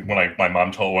no, when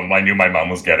I knew my mom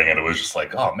was getting it, it was just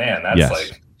like, oh man, that's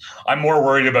like, I'm more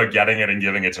worried about getting it and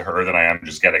giving it to her than I am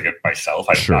just getting it myself.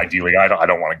 Ideally, I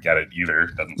don't want to get it either.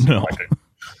 It doesn't seem like a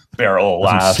barrel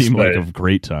last. Seem like a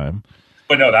great time.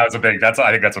 But no, I think that's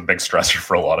a big stressor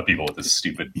for a lot of people with this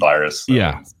stupid virus. So.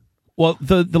 Yeah. Well,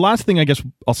 the last thing I guess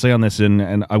I'll say on this,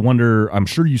 and I wonder, I'm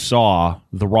sure you saw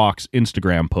The Rock's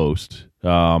Instagram post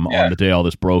on the day all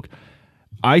this broke.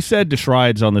 I said to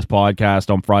Schreids on this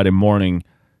podcast on Friday morning,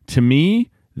 to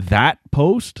me, that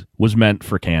post was meant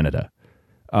for Canada.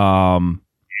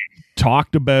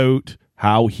 Talked about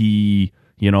how he,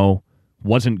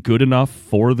 wasn't good enough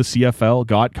for the CFL,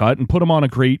 got cut, and put him on a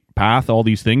great path, all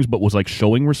these things, but was like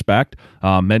showing respect.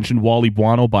 Mentioned Wally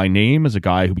Buono by name as a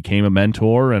guy who became a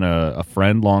mentor and a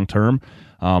friend long term.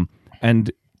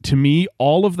 And to me,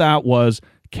 all of that was,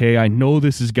 okay, I know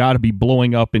this has got to be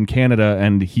blowing up in Canada,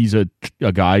 and he's a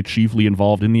guy chiefly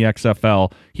involved in the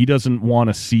XFL. He doesn't want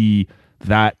to see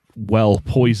that well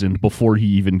poisoned before he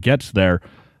even gets there.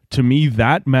 To me,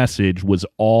 that message was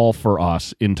all for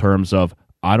us in terms of,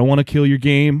 I don't want to kill your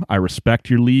game. I respect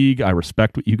your league. I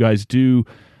respect what you guys do.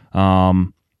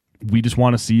 We just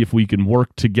want to see if we can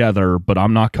work together, but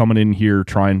I'm not coming in here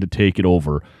trying to take it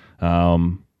over.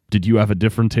 Did you have a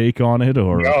different take on it?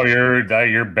 Or no,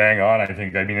 you're bang on.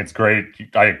 It's great.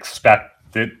 I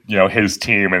expect that, his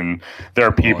team and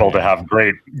their people to have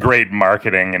great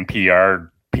marketing and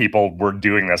PR people were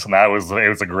doing this, and it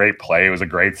was a great play. It was a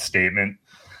great statement.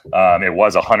 It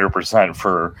was 100%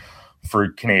 for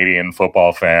Canadian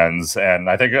football fans, and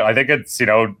I think it's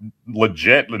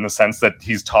legit in the sense that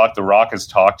The Rock has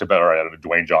talked about, or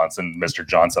Dwayne Johnson, Mr.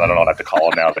 Johnson. I don't know what I have to call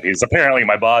him now, but he's apparently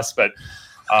my boss. But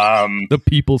the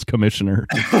people's commissioner.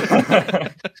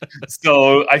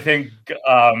 So I think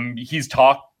he's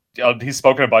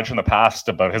spoken a bunch in the past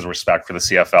about his respect for the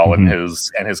CFL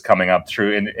and his coming up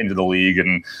through into the league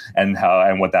and how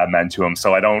and what that meant to him.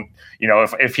 So I don't,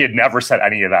 if he had never said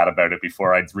any of that about it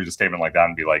before, I'd read a statement like that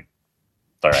and be like,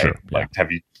 all right, sure, yeah. Like,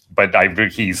 have you? But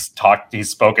he's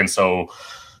spoken so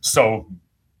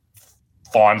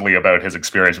fondly about his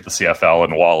experience with the CFL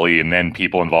and Wally and then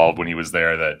people involved when he was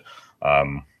there that,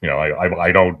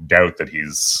 I don't doubt that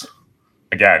he's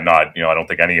again, not, I don't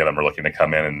think any of them are looking to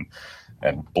come in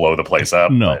and blow the place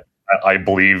up. No. But I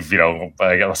believe,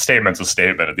 a statement's a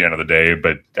statement at the end of the day,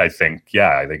 but I think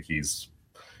he's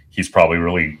probably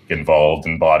really involved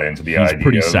and bought into the idea. He's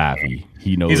pretty savvy.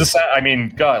 He knows.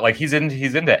 He's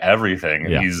into everything.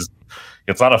 And Yeah.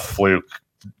 It's not a fluke.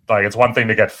 Like, it's one thing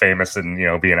to get famous and,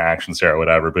 be an action star or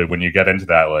whatever, but when you get into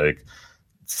that, like,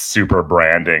 super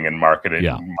branding and marketing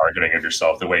of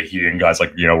yourself the way he and guys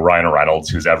like, Ryan Reynolds,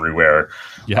 who's everywhere.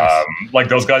 Yes. Like,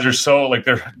 those guys are so, like,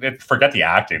 forget the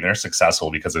acting. They're successful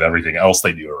because of everything else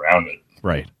they do around it.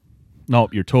 Right. No,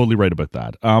 you're totally right about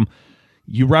that.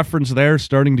 You referenced there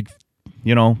starting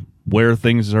to, where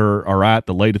things are at,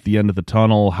 the light at the end of the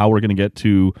tunnel, how we're going to get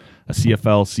to a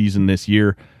CFL season this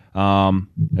year.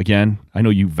 Again, I know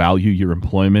you value your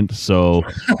employment, so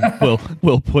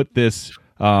we'll put this,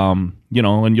 and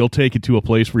you'll take it to a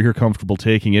place where you're comfortable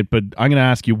taking it. But I'm going to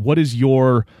ask you, what is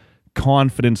your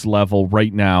confidence level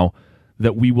right now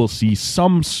that we will see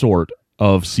some sort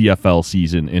of CFL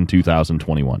season in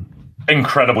 2021?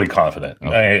 Incredibly confident.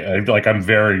 Okay. I'm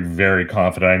very, very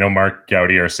confident. I know Mark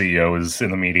Gowdy, our CEO, was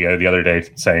in the media the other day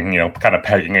saying, kind of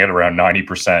pegging it around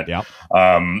 90%. Yeah.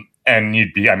 And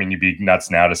you'd be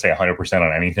nuts now to say 100%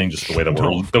 on anything, just the way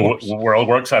the world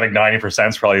works. I think 90%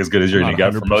 is probably as good as you're going to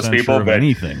get for most people. Sure, but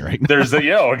anything, right? There's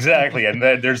exactly, and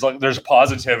then there's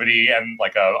positivity and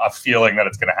like a feeling that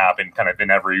it's going to happen, kind of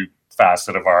in every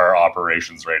facet of our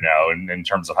operations right now, and in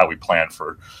terms of how we plan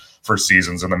for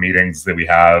seasons and the meetings that we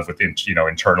have within,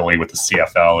 internally with the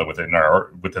CFL and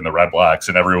within the Red Blacks,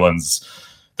 and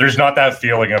there's not that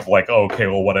feeling of like, oh, okay,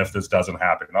 well, what if this doesn't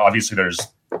happen? And obviously there's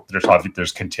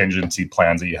contingency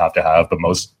plans that you have to have, but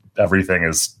most everything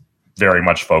is very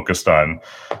much focused on,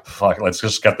 let's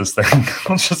just get this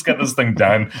thing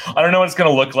done. I don't know what it's going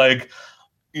to look like.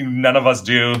 None of us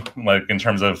do, like, in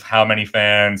terms of how many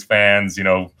fans,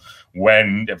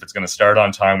 if it's going to start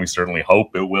on time. We certainly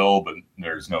hope it will, but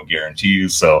there's no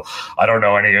guarantees. So I don't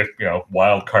know any,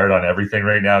 wild card on everything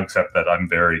right now, except that I'm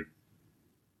very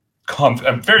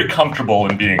comfortable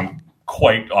in being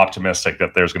quite optimistic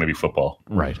that there's going to be football.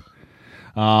 Right.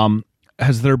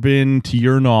 Has there been, to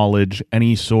your knowledge,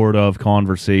 any sort of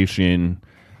conversation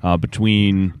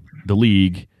between the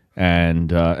league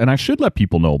and I should let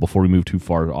people know before we move too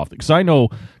far off, because I know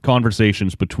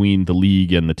conversations between the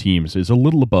league and the teams is a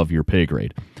little above your pay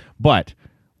grade. But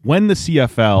when the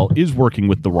CFL is working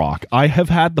with The Rock, I have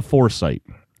had the foresight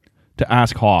to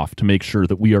ask Hoff to make sure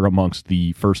that we are amongst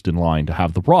the first in line to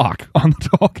have The Rock on the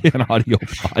Talk and Audio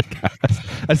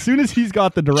podcast. As soon as he's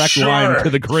got the direct line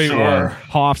to the Great One,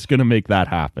 Hoff's going to make that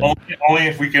happen. Only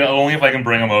if I can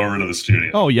bring him over to the studio.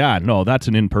 Oh yeah, no, that's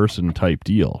an in-person type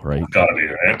deal, right? Gotta be,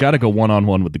 right? Got to go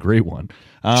one-on-one with the Great One.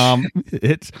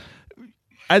 It's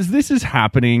as this is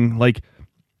happening, like,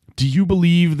 do you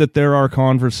believe that there are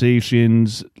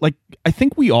conversations? Like, I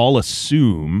think we all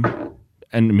assume,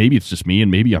 and maybe it's just me and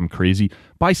maybe I'm crazy,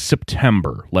 by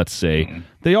September, let's say,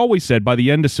 they always said by the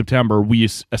end of September, we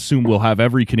assume we'll have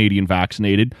every Canadian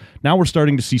vaccinated. Now we're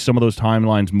starting to see some of those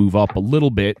timelines move up a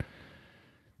little bit.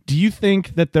 Do you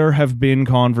think that there have been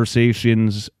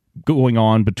conversations going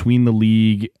on between the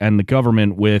league and the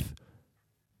government with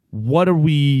what are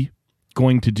we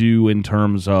going to do in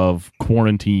terms of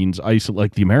quarantines,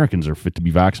 like the Americans are fit to be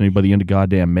vaccinated by the end of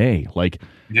goddamn May? Like,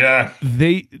 yeah,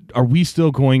 are we still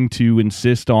going to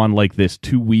insist on like this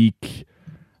 2-week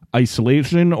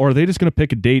isolation, or are they just going to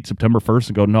pick a date, September 1st,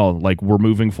 and go, no, like, we're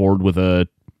moving forward with and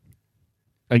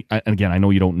again, I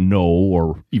know you don't know,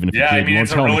 or even if you did, you won't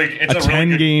tell me, a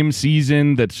 10-game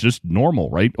season that's just normal,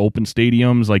 right? Open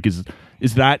stadiums, like, is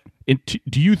that?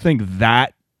 Do you think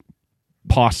that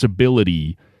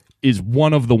possibility is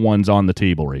one of the ones on the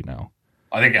table right now?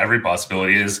 I think every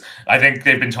possibility is. I think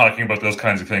they've been talking about those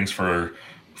kinds of things for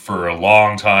a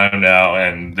long time now,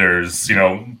 and there's,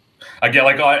 again,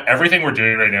 like, everything we're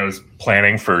doing right now is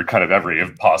planning for kind of every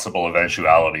possible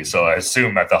eventuality. So I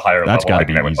assume at the higher level,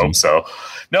 I would hope so.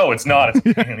 No, it's not. It's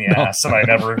a pain in the ass, and I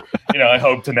never, I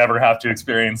hope to never have to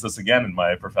experience this again in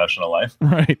my professional life.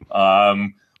 Right.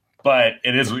 But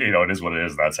it is, it is what it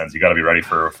is in that sense. You got to be ready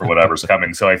for whatever's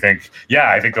coming. So I think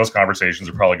those conversations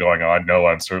are probably going on. No,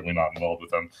 I'm certainly not involved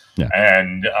with them. Yeah.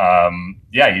 And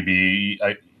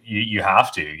you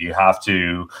have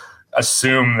to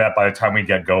assume that by the time we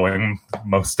get going,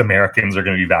 most Americans are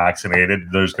going to be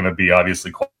vaccinated. There's going to be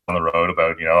obviously on the road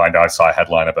about, I know I saw a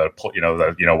headline about,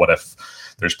 what if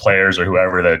there's players or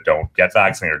whoever that don't get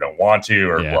vaccinated or don't want to,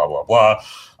 or blah, blah, blah.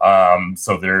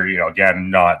 So they're,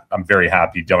 again, I'm very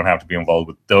happy, don't have to be involved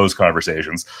with those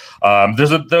conversations.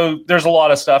 There's a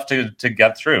lot of stuff to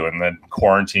get through, and then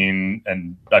quarantine.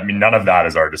 And I mean, none of that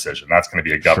is our decision. That's going to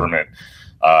be a government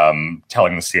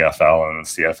telling the CFL and the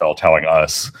CFL telling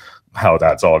us how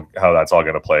that's all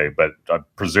going to play. But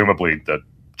presumably the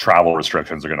travel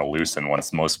restrictions are going to loosen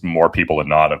once more people than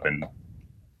not have been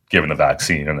given the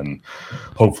vaccine, and then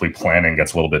hopefully planning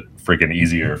gets a little bit freaking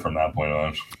easier from that point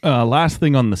on. Last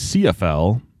thing on the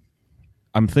CFL,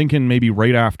 I'm thinking maybe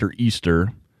right after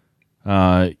Easter,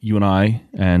 you and I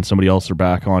and somebody else are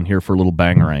back on here for a little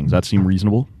Bangarang. Does that seem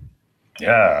reasonable?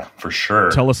 Yeah, for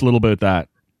sure. Tell us a little bit about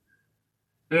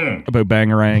that. About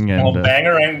Bangarang. And, well,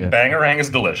 Bangarang is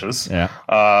delicious. Yeah.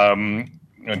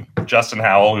 Justin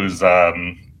Howell, who's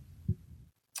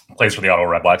plays for the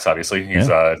Ottawa Redblacks, obviously. He's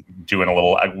doing a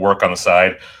little work on the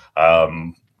side,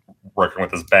 working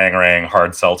with his Bangarang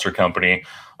hard seltzer company,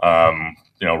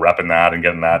 repping that and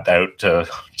getting that out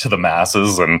to the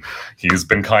masses. And he's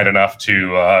been kind enough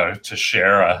to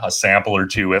share a sample or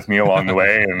two with me along the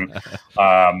way. And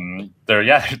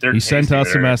he sent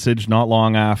us a message not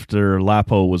long after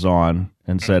Lapo was on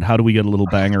and said, "How do we get a little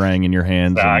Bangarang in your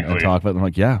hands and talk about it?" I'm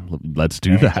like, "Yeah, let's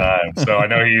do that." So I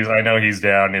know he's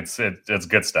down. It's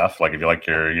good stuff. Like if you like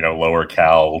your lower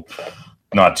cal,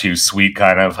 not too sweet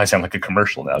kind of. I sound like a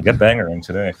commercial now. Get Bangarang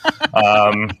today.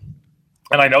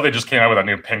 And I know they just came out with a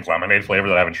new pink lemonade flavor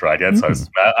that I haven't tried yet. So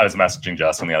I was messaging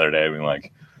Justin the other day, being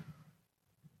like,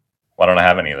 "Why don't I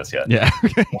have any of this yet?" Yeah.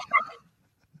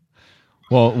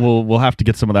 Well, we'll have to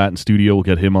get some of that in studio. We'll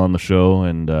get him on the show,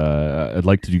 and I'd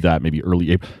like to do that maybe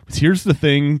early April. Here's the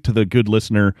thing to the good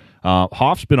listener.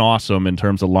 Hoff's been awesome in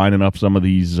terms of lining up some of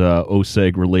these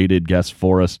OSEG-related guests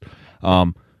for us.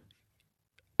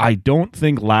 I don't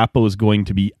think Lapo is going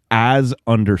to be as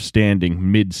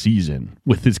understanding mid-season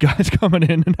with his guys coming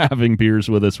in and having beers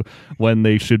with us when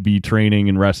they should be training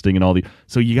and resting and all the.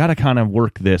 So you got to kind of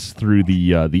work this through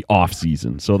the off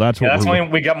season. So that's what why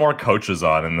we got more coaches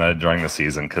on during the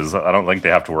season, because I don't think they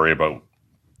have to worry about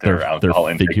their alcohol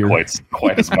intake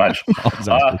quite as much.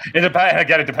 Exactly.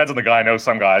 It depends on the guy. I know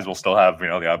some guys will still have the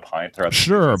odd pint.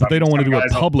 Sure, but they don't want to do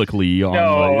it publicly.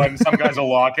 And some guys will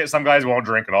lock it. Some guys won't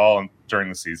drink at all during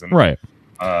the season. Right.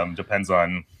 Depends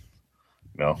on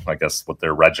I guess what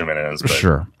their regimen is. But.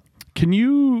 Sure. Can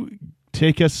you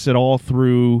take us at all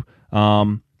through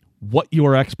what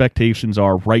your expectations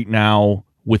are right now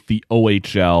with the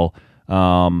OHL?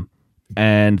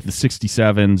 And the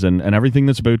 67s and everything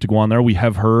that's about to go on there? We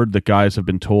have heard that guys have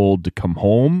been told to come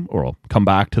home or come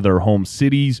back to their home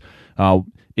cities.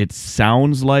 It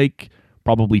sounds like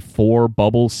probably 4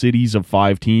 bubble cities of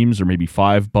 5 teams, or maybe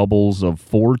 5 bubbles of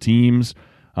 4 teams.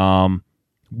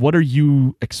 What are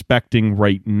you expecting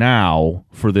right now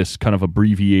for this kind of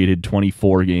abbreviated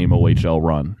 24-game OHL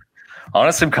run?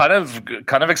 Honestly, I'm kind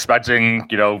of expecting,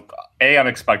 I'm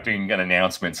expecting an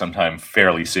announcement sometime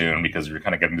fairly soon, because you're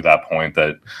kind of getting to that point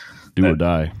that do or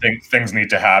die. Things need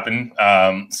to happen.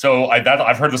 So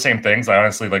I've heard the same things. I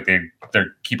honestly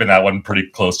they're keeping that one pretty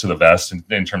close to the vest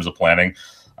in terms of planning.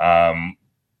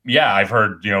 I've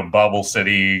heard bubble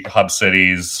city, hub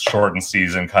cities, shortened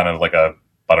season, kind of like a.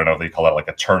 I don't know if they call it like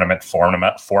a tournament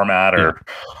format or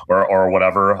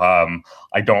whatever.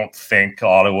 I don't think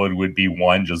Ottawa would be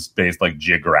one, just based like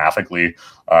geographically,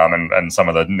 and some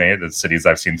of the cities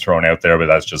I've seen thrown out there, but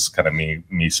that's just kind of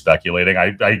me speculating.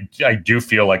 I do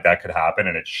feel like that could happen,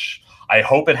 and I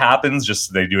hope it happens.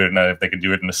 Just they do it if they can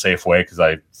do it in a safe way, because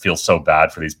I feel so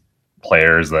bad for these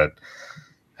players that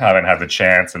haven't had the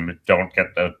chance and don't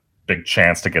get the big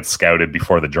chance to get scouted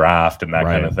before the draft and that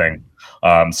kind of thing.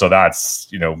 So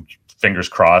that's, fingers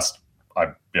crossed. I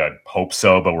hope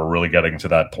so, but we're really getting to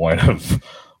that point of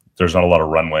there's not a lot of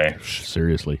runway.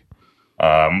 Seriously.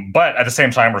 But at the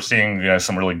same time, we're seeing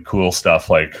some really cool stuff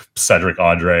like Cedric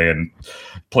Andre and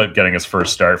getting his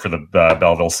first start for the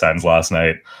Belleville Sens last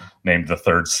night. Named the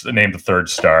third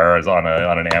star as on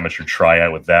an amateur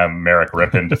tryout with them. Merrick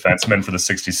Rippon, defenseman for the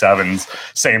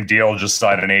 67s, same deal. Just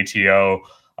signed an ATO.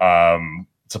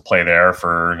 To play there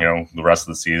for the rest of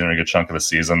the season, or a good chunk of the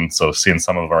season. So seeing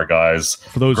some of our guys.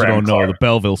 For those who don't know, the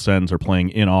Belleville Sens are playing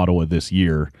in Ottawa this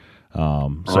year. A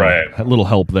little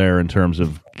help there in terms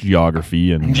of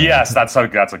geography and. Yes, that's a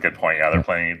good point. Yeah, they're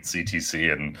playing at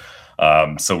CTC, and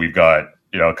so we've got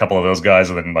a couple of those guys,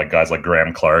 and then like guys like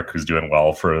Graham Clark, who's doing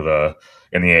well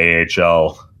in the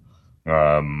AHL.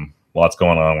 Lots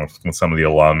going on with some of the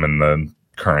alum and the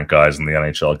current guys and the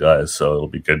NHL guys, so it'll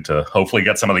be good to hopefully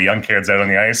get some of the young kids out on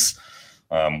the ice,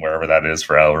 wherever that is,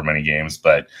 for however many games.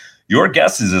 But your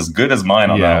guess is as good as mine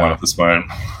on that one at this point.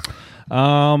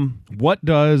 What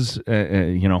does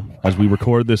as we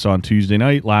record this on Tuesday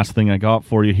night, last thing I got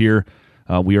for you here,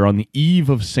 We are on the eve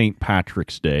of St.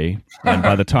 Patrick's Day, and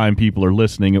by the time people are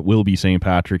listening, it will be St.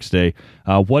 Patrick's Day.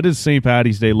 What does St.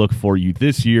 Patty's Day look for you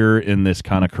this year in this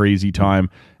kind of crazy time?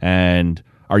 And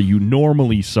are you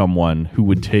normally someone who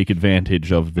would take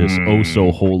advantage of this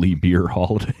oh-so-holy beer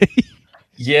holiday?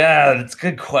 Yeah, that's a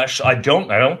good question. I don't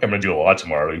think I'm going to do a lot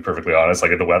tomorrow, to be perfectly honest.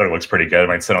 Like, if the weather looks pretty good, I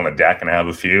might sit on the deck and have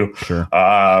a few. Sure.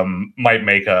 Might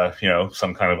make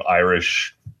some kind of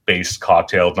Irish-based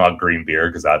cocktail, not green beer,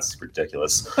 because that's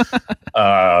ridiculous.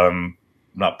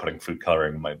 Not putting food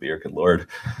coloring in my beer, good Lord.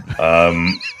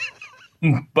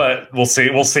 But we'll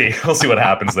see. We'll see what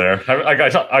happens there.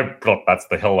 That's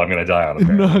the hill I'm going to die on.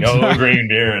 Apparently. No green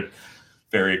beer.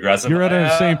 Very aggressive. You're at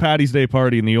a St. Patty's Day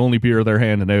party, and the only beer they're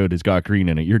handing out has got green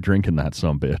in it. You're drinking that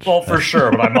sumbitch. Well, for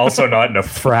sure, but I'm also not in a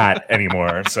frat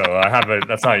anymore, so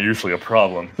that's not usually a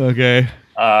problem. Okay.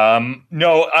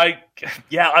 No,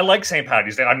 I like St.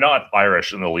 Patty's Day. I'm not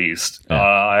Irish in the least. Yeah.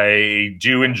 I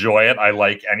do enjoy it. I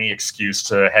like any excuse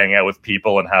to hang out with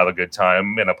people and have a good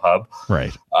time in a pub.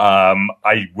 Right.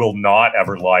 I will not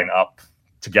ever line up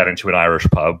to get into an Irish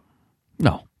pub.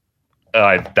 No.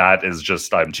 That is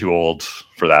just, I'm too old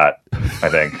for that, I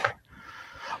think.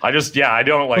 I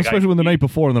don't like... Especially when the night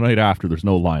before and the night after, there's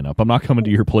no lineup. I'm not coming to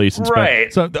your place and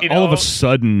right. So all of a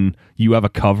sudden, you have a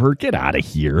cover. Get out of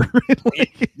here.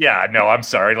 Yeah, no, I'm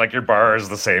sorry. Like, your bar is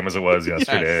the same as it was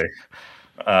yesterday.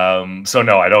 Yes. So,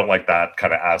 no, I don't like that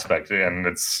kind of aspect. And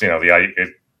it's,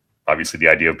 obviously the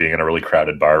idea of being in a really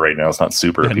crowded bar right now is not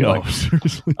super appealing. No,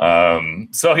 seriously.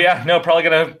 Probably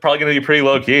gonna be pretty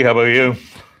low key. How about you?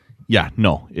 Yeah,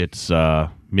 no, it's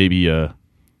maybe a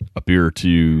beer or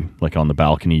two, like on the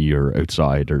balcony or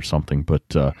outside or something. But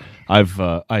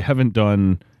I haven't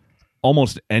done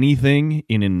almost anything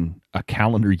in a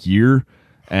calendar year,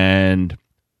 and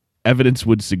evidence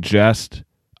would suggest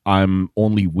I'm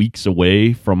only weeks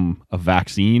away from a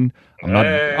vaccine.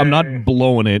 I'm not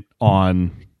blowing it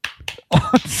on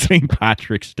St.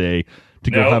 Patrick's Day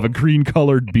to go have a green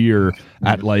colored beer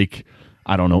at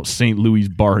I don't know, St. Louis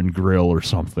Bar and Grill or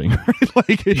something.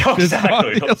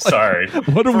 Exactly. I'm sorry.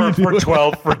 What are we doing?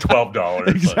 for $12?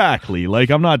 Exactly.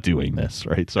 I'm not doing this,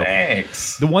 right? So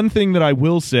thanks. The one thing that I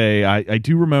will say, I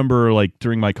do remember,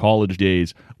 during my college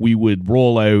days, we would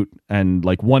roll out and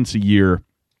once a year.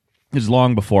 Is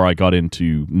long before I got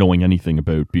into knowing anything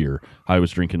about beer. I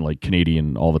was drinking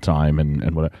Canadian all the time,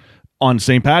 and what on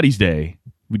St. Patty's Day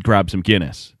we'd grab some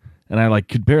Guinness. And I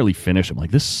could barely finish. I'm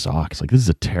like, this sucks. This is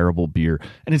a terrible beer.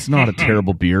 And it's not a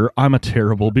terrible beer. I'm a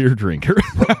terrible beer drinker.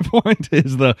 That point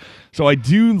is so I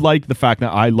do like the fact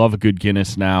that I love a good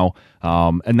Guinness now.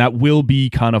 And that will be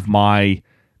kind of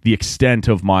the extent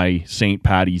of my St.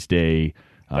 Patty's Day.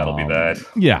 That'll be that.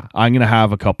 Yeah. I'm going to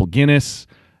have a couple Guinness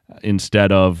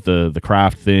instead of the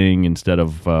craft thing, instead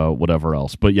of whatever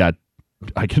else. But yeah,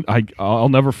 I'll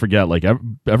never forget,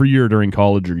 every year during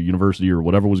college or university or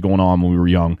whatever was going on when we were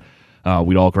young,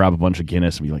 we'd all grab a bunch of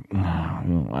Guinness and be like,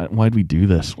 why'd we do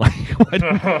this? Why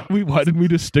didn't we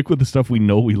just stick with the stuff we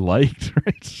know we liked?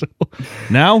 Right. So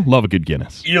now, love a good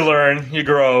Guinness. You learn, you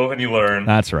grow, and you learn.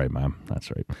 That's right, man.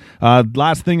 That's right.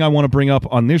 Last thing I want to bring up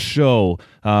on this show,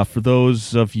 for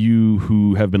those of you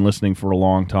who have been listening for a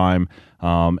long time,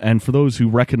 and for those who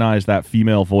recognize that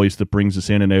female voice that brings us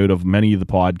in and out of many of the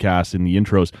podcasts in the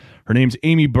intros, her name's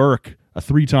Amy Burke, a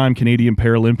 3-time Canadian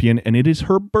Paralympian, and it is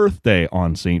her birthday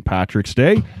on St. Patrick's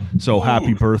Day. So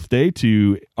happy birthday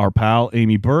to our pal,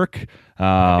 Amy Burke.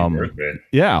 Happy birthday.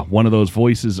 Yeah, one of those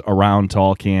voices around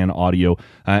Tall Can Audio.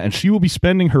 And she will be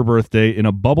spending her birthday in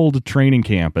a bubbled training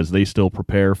camp as they still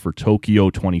prepare for Tokyo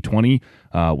 2020,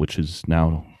 which is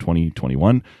now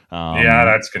 2021. Yeah,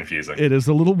 that's confusing. It is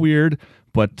a little weird.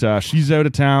 But she's out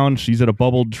of town. She's at a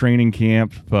bubbled training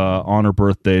camp on her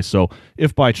birthday. So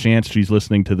if by chance she's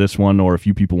listening to this one, or if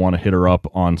you people want to hit her up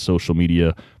on social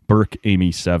media, Burke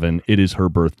Amy 7, it is her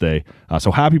birthday.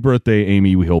 So happy birthday,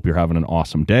 Amy. We hope you're having an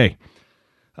awesome day.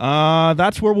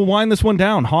 That's where we'll wind this one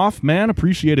down. Hoff, man,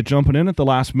 appreciate it jumping in at the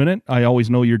last minute. I always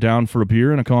know you're down for a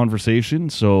beer and a conversation,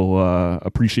 so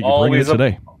appreciate you bringing it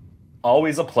today.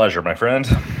 Always a pleasure, my friend.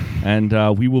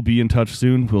 And we will be in touch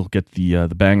soon. We'll get the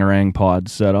Bangarang pod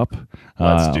set up.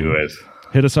 Let's do it.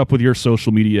 Hit us up with your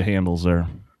social media handles there.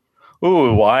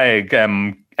 Ooh, I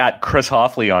am at Chris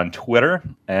Hoffley on Twitter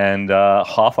and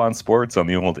Hoff on Sports on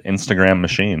the old Instagram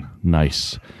machine.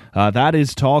 Nice. That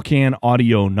is Tall Can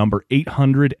Audio number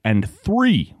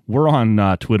 803. We're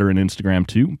on Twitter and Instagram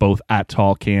too, both at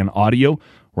Tall Can Audio.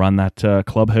 We're on that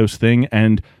Clubhouse thing,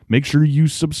 and make sure you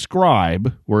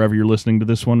subscribe wherever you're listening to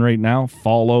this one right now.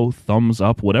 Follow, thumbs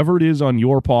up, whatever it is on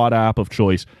your pod app of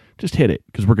choice just hit it,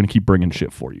 because we're going to keep bringing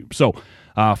shit for you. So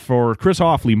for Chris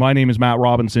Hoffley, my name is Matt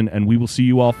Robinson, and we will see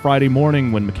you all Friday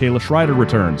morning when Michaela Schreider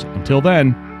returns. Until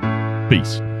then,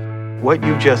 peace. What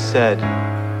you just said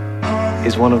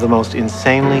is one of the most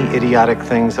insanely idiotic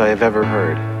things I have ever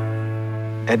heard.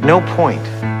 At no point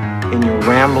in your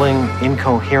rambling,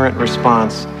 incoherent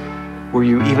response were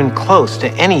you even close to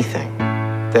anything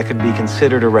that could be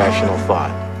considered a rational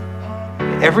thought.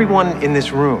 Everyone in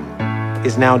this room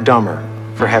is now dumber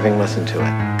for having listened to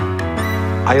it.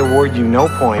 I award you no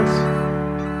points,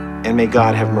 and may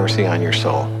God have mercy on your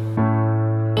soul.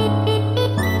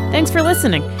 Thanks for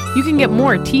listening. You can get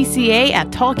more TCA at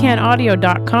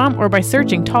tallcanaudio.com or by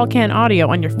searching Tall Can Audio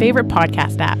on your favorite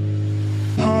podcast app.